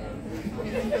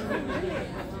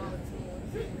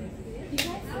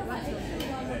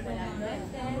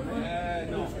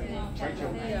 No.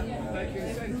 I can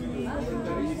send to you. I don't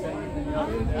know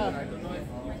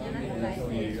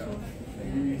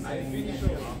if I finish off.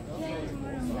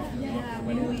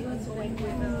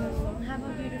 Have a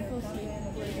beautiful sleep.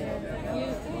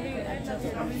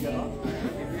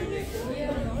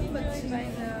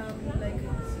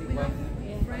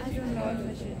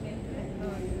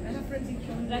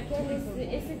 Raquel, is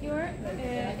it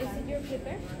your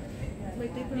paper?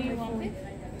 Do you want it?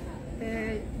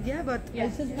 Yeah, but I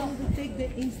just want to take the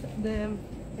Instagram.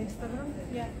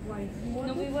 Yeah. Why?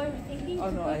 No, we were thinking. Oh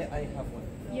to no, put, I have one.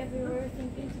 Yeah, we were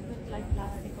thinking to put like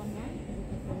plastic on there.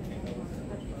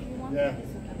 But if you want Yeah. it,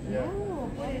 it's okay. Yeah. Oh,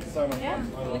 okay. So much Yeah,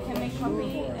 fun. we can make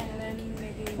copy and then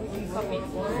maybe we can copy.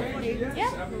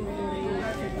 Yeah.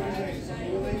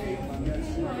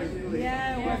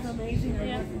 Yeah, it was amazing. I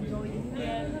Yeah. was enjoying it.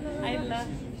 Yeah. I love.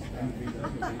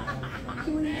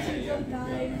 Doing it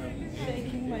sometimes,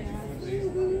 shaking my ass.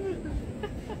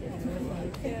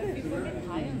 Yeah, people get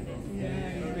high on this. I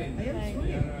am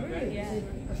sweet, really. Yeah.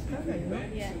 Pastrana, you know?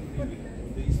 Yeah.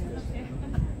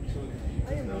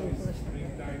 I am really for Pastrana.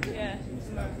 Yeah.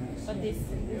 But this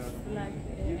like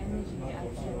energy, I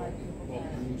feel like people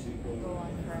can go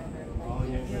on forever.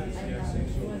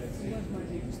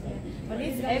 But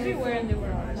it's everywhere in the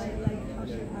world. Also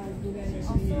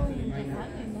in Japan,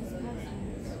 in Moscow.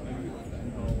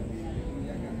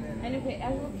 Anyway, I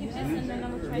will keep this and then I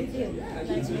will try to like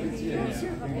maybe make a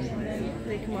copy and then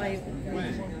Take my. Yeah,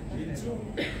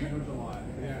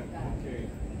 okay.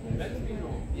 Let me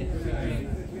know.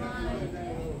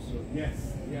 Yes.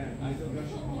 Yeah, I don't know.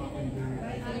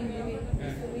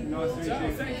 So,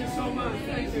 thank you so much.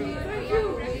 Thank you. Thank you.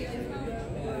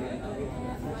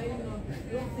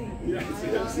 Yes,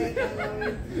 yes.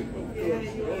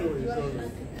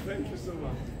 Always. Thank you so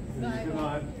much. Good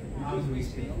night. Because we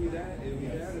speak with her,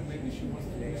 and maybe she wants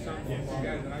to do something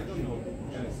together. I don't know.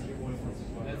 Yes.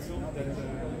 Let's hope that we are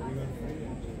free.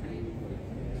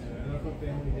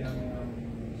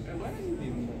 And where are you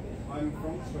living? I'm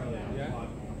from Australia. Yeah.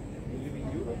 You live in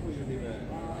Europe or you live?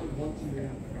 I want to live in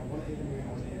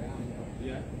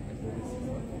Yeah.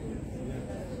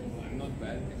 I'm not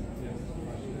bad. Yes.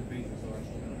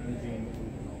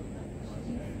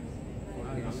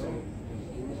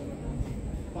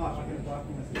 But I can apply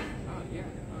for my sister. Yeah.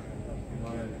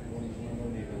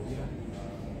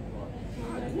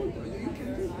 You can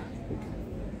do that.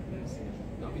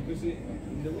 No, because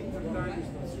in the winter time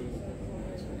it's not so.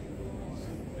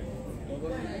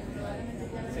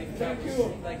 Thank you.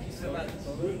 Thank you so much.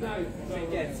 Good night. Take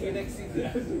care. See you next season.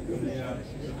 Yeah.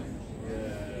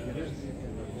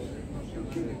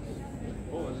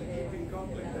 Oh, let's keep in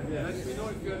contact. Yeah. Let me know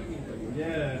if you're in Italy.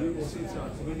 Yeah. We will see each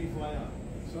other. So when do you fly out?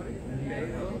 Sorry?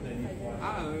 Then you fly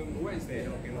out. Wednesday.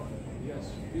 Okay. Yes,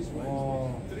 this Wednesday.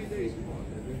 Oh. 3 days more.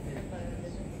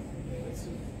 Let's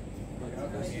see.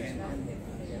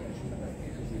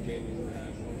 We came in.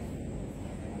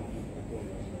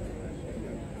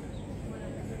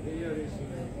 Here is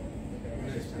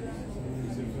next time.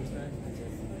 Is the first time?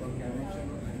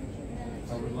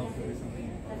 I would love to do something.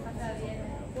 I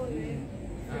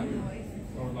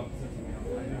would love to do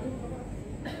something else.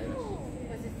 I know.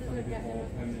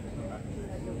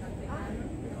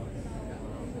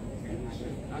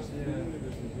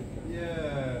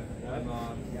 Yeah.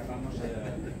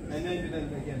 And then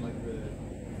again, like the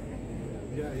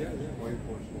Yeah. Royal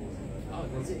Portugal. Oh,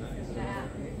 that's nice.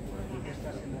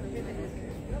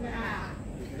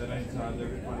 That I charge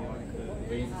everybody like the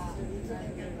wages.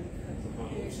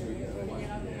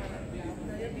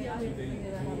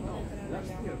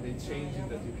 Last year they changed it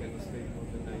that you can stay more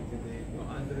than 90 days. No,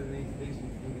 180 days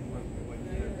with one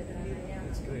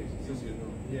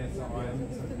So I'm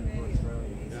something for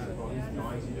Australia. Yeah. It's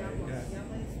 90 days. Yeah.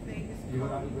 You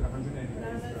got up with 180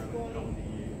 days around the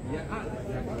year. Yeah.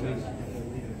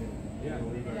 Yeah.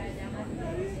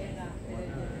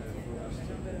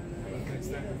 Next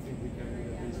time I think we can do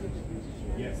the business.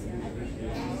 Yes. It's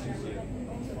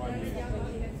 5 years. Yeah,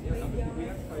 but we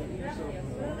have 5 years of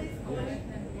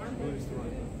good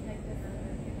story.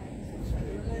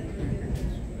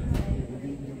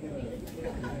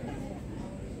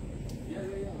 Yeah,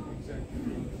 exactly.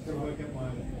 So work at my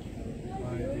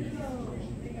visa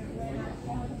situation.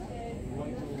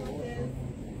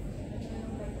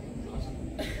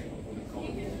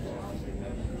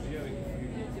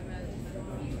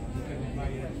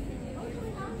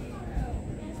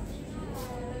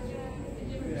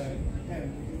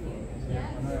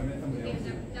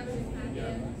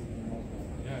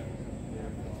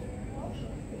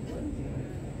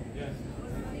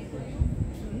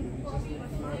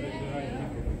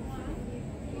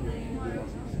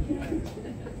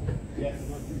 Yes.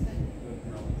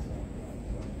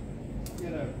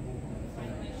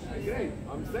 Great.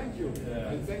 Thank you.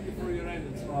 Yeah. And thank you for your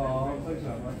energy. Oh,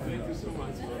 pleasure. Thank you so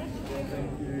much.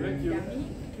 Thank you. Thank you.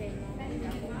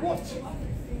 What?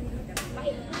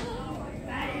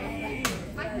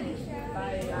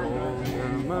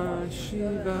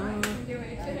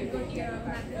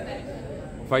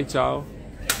 Fai ciao.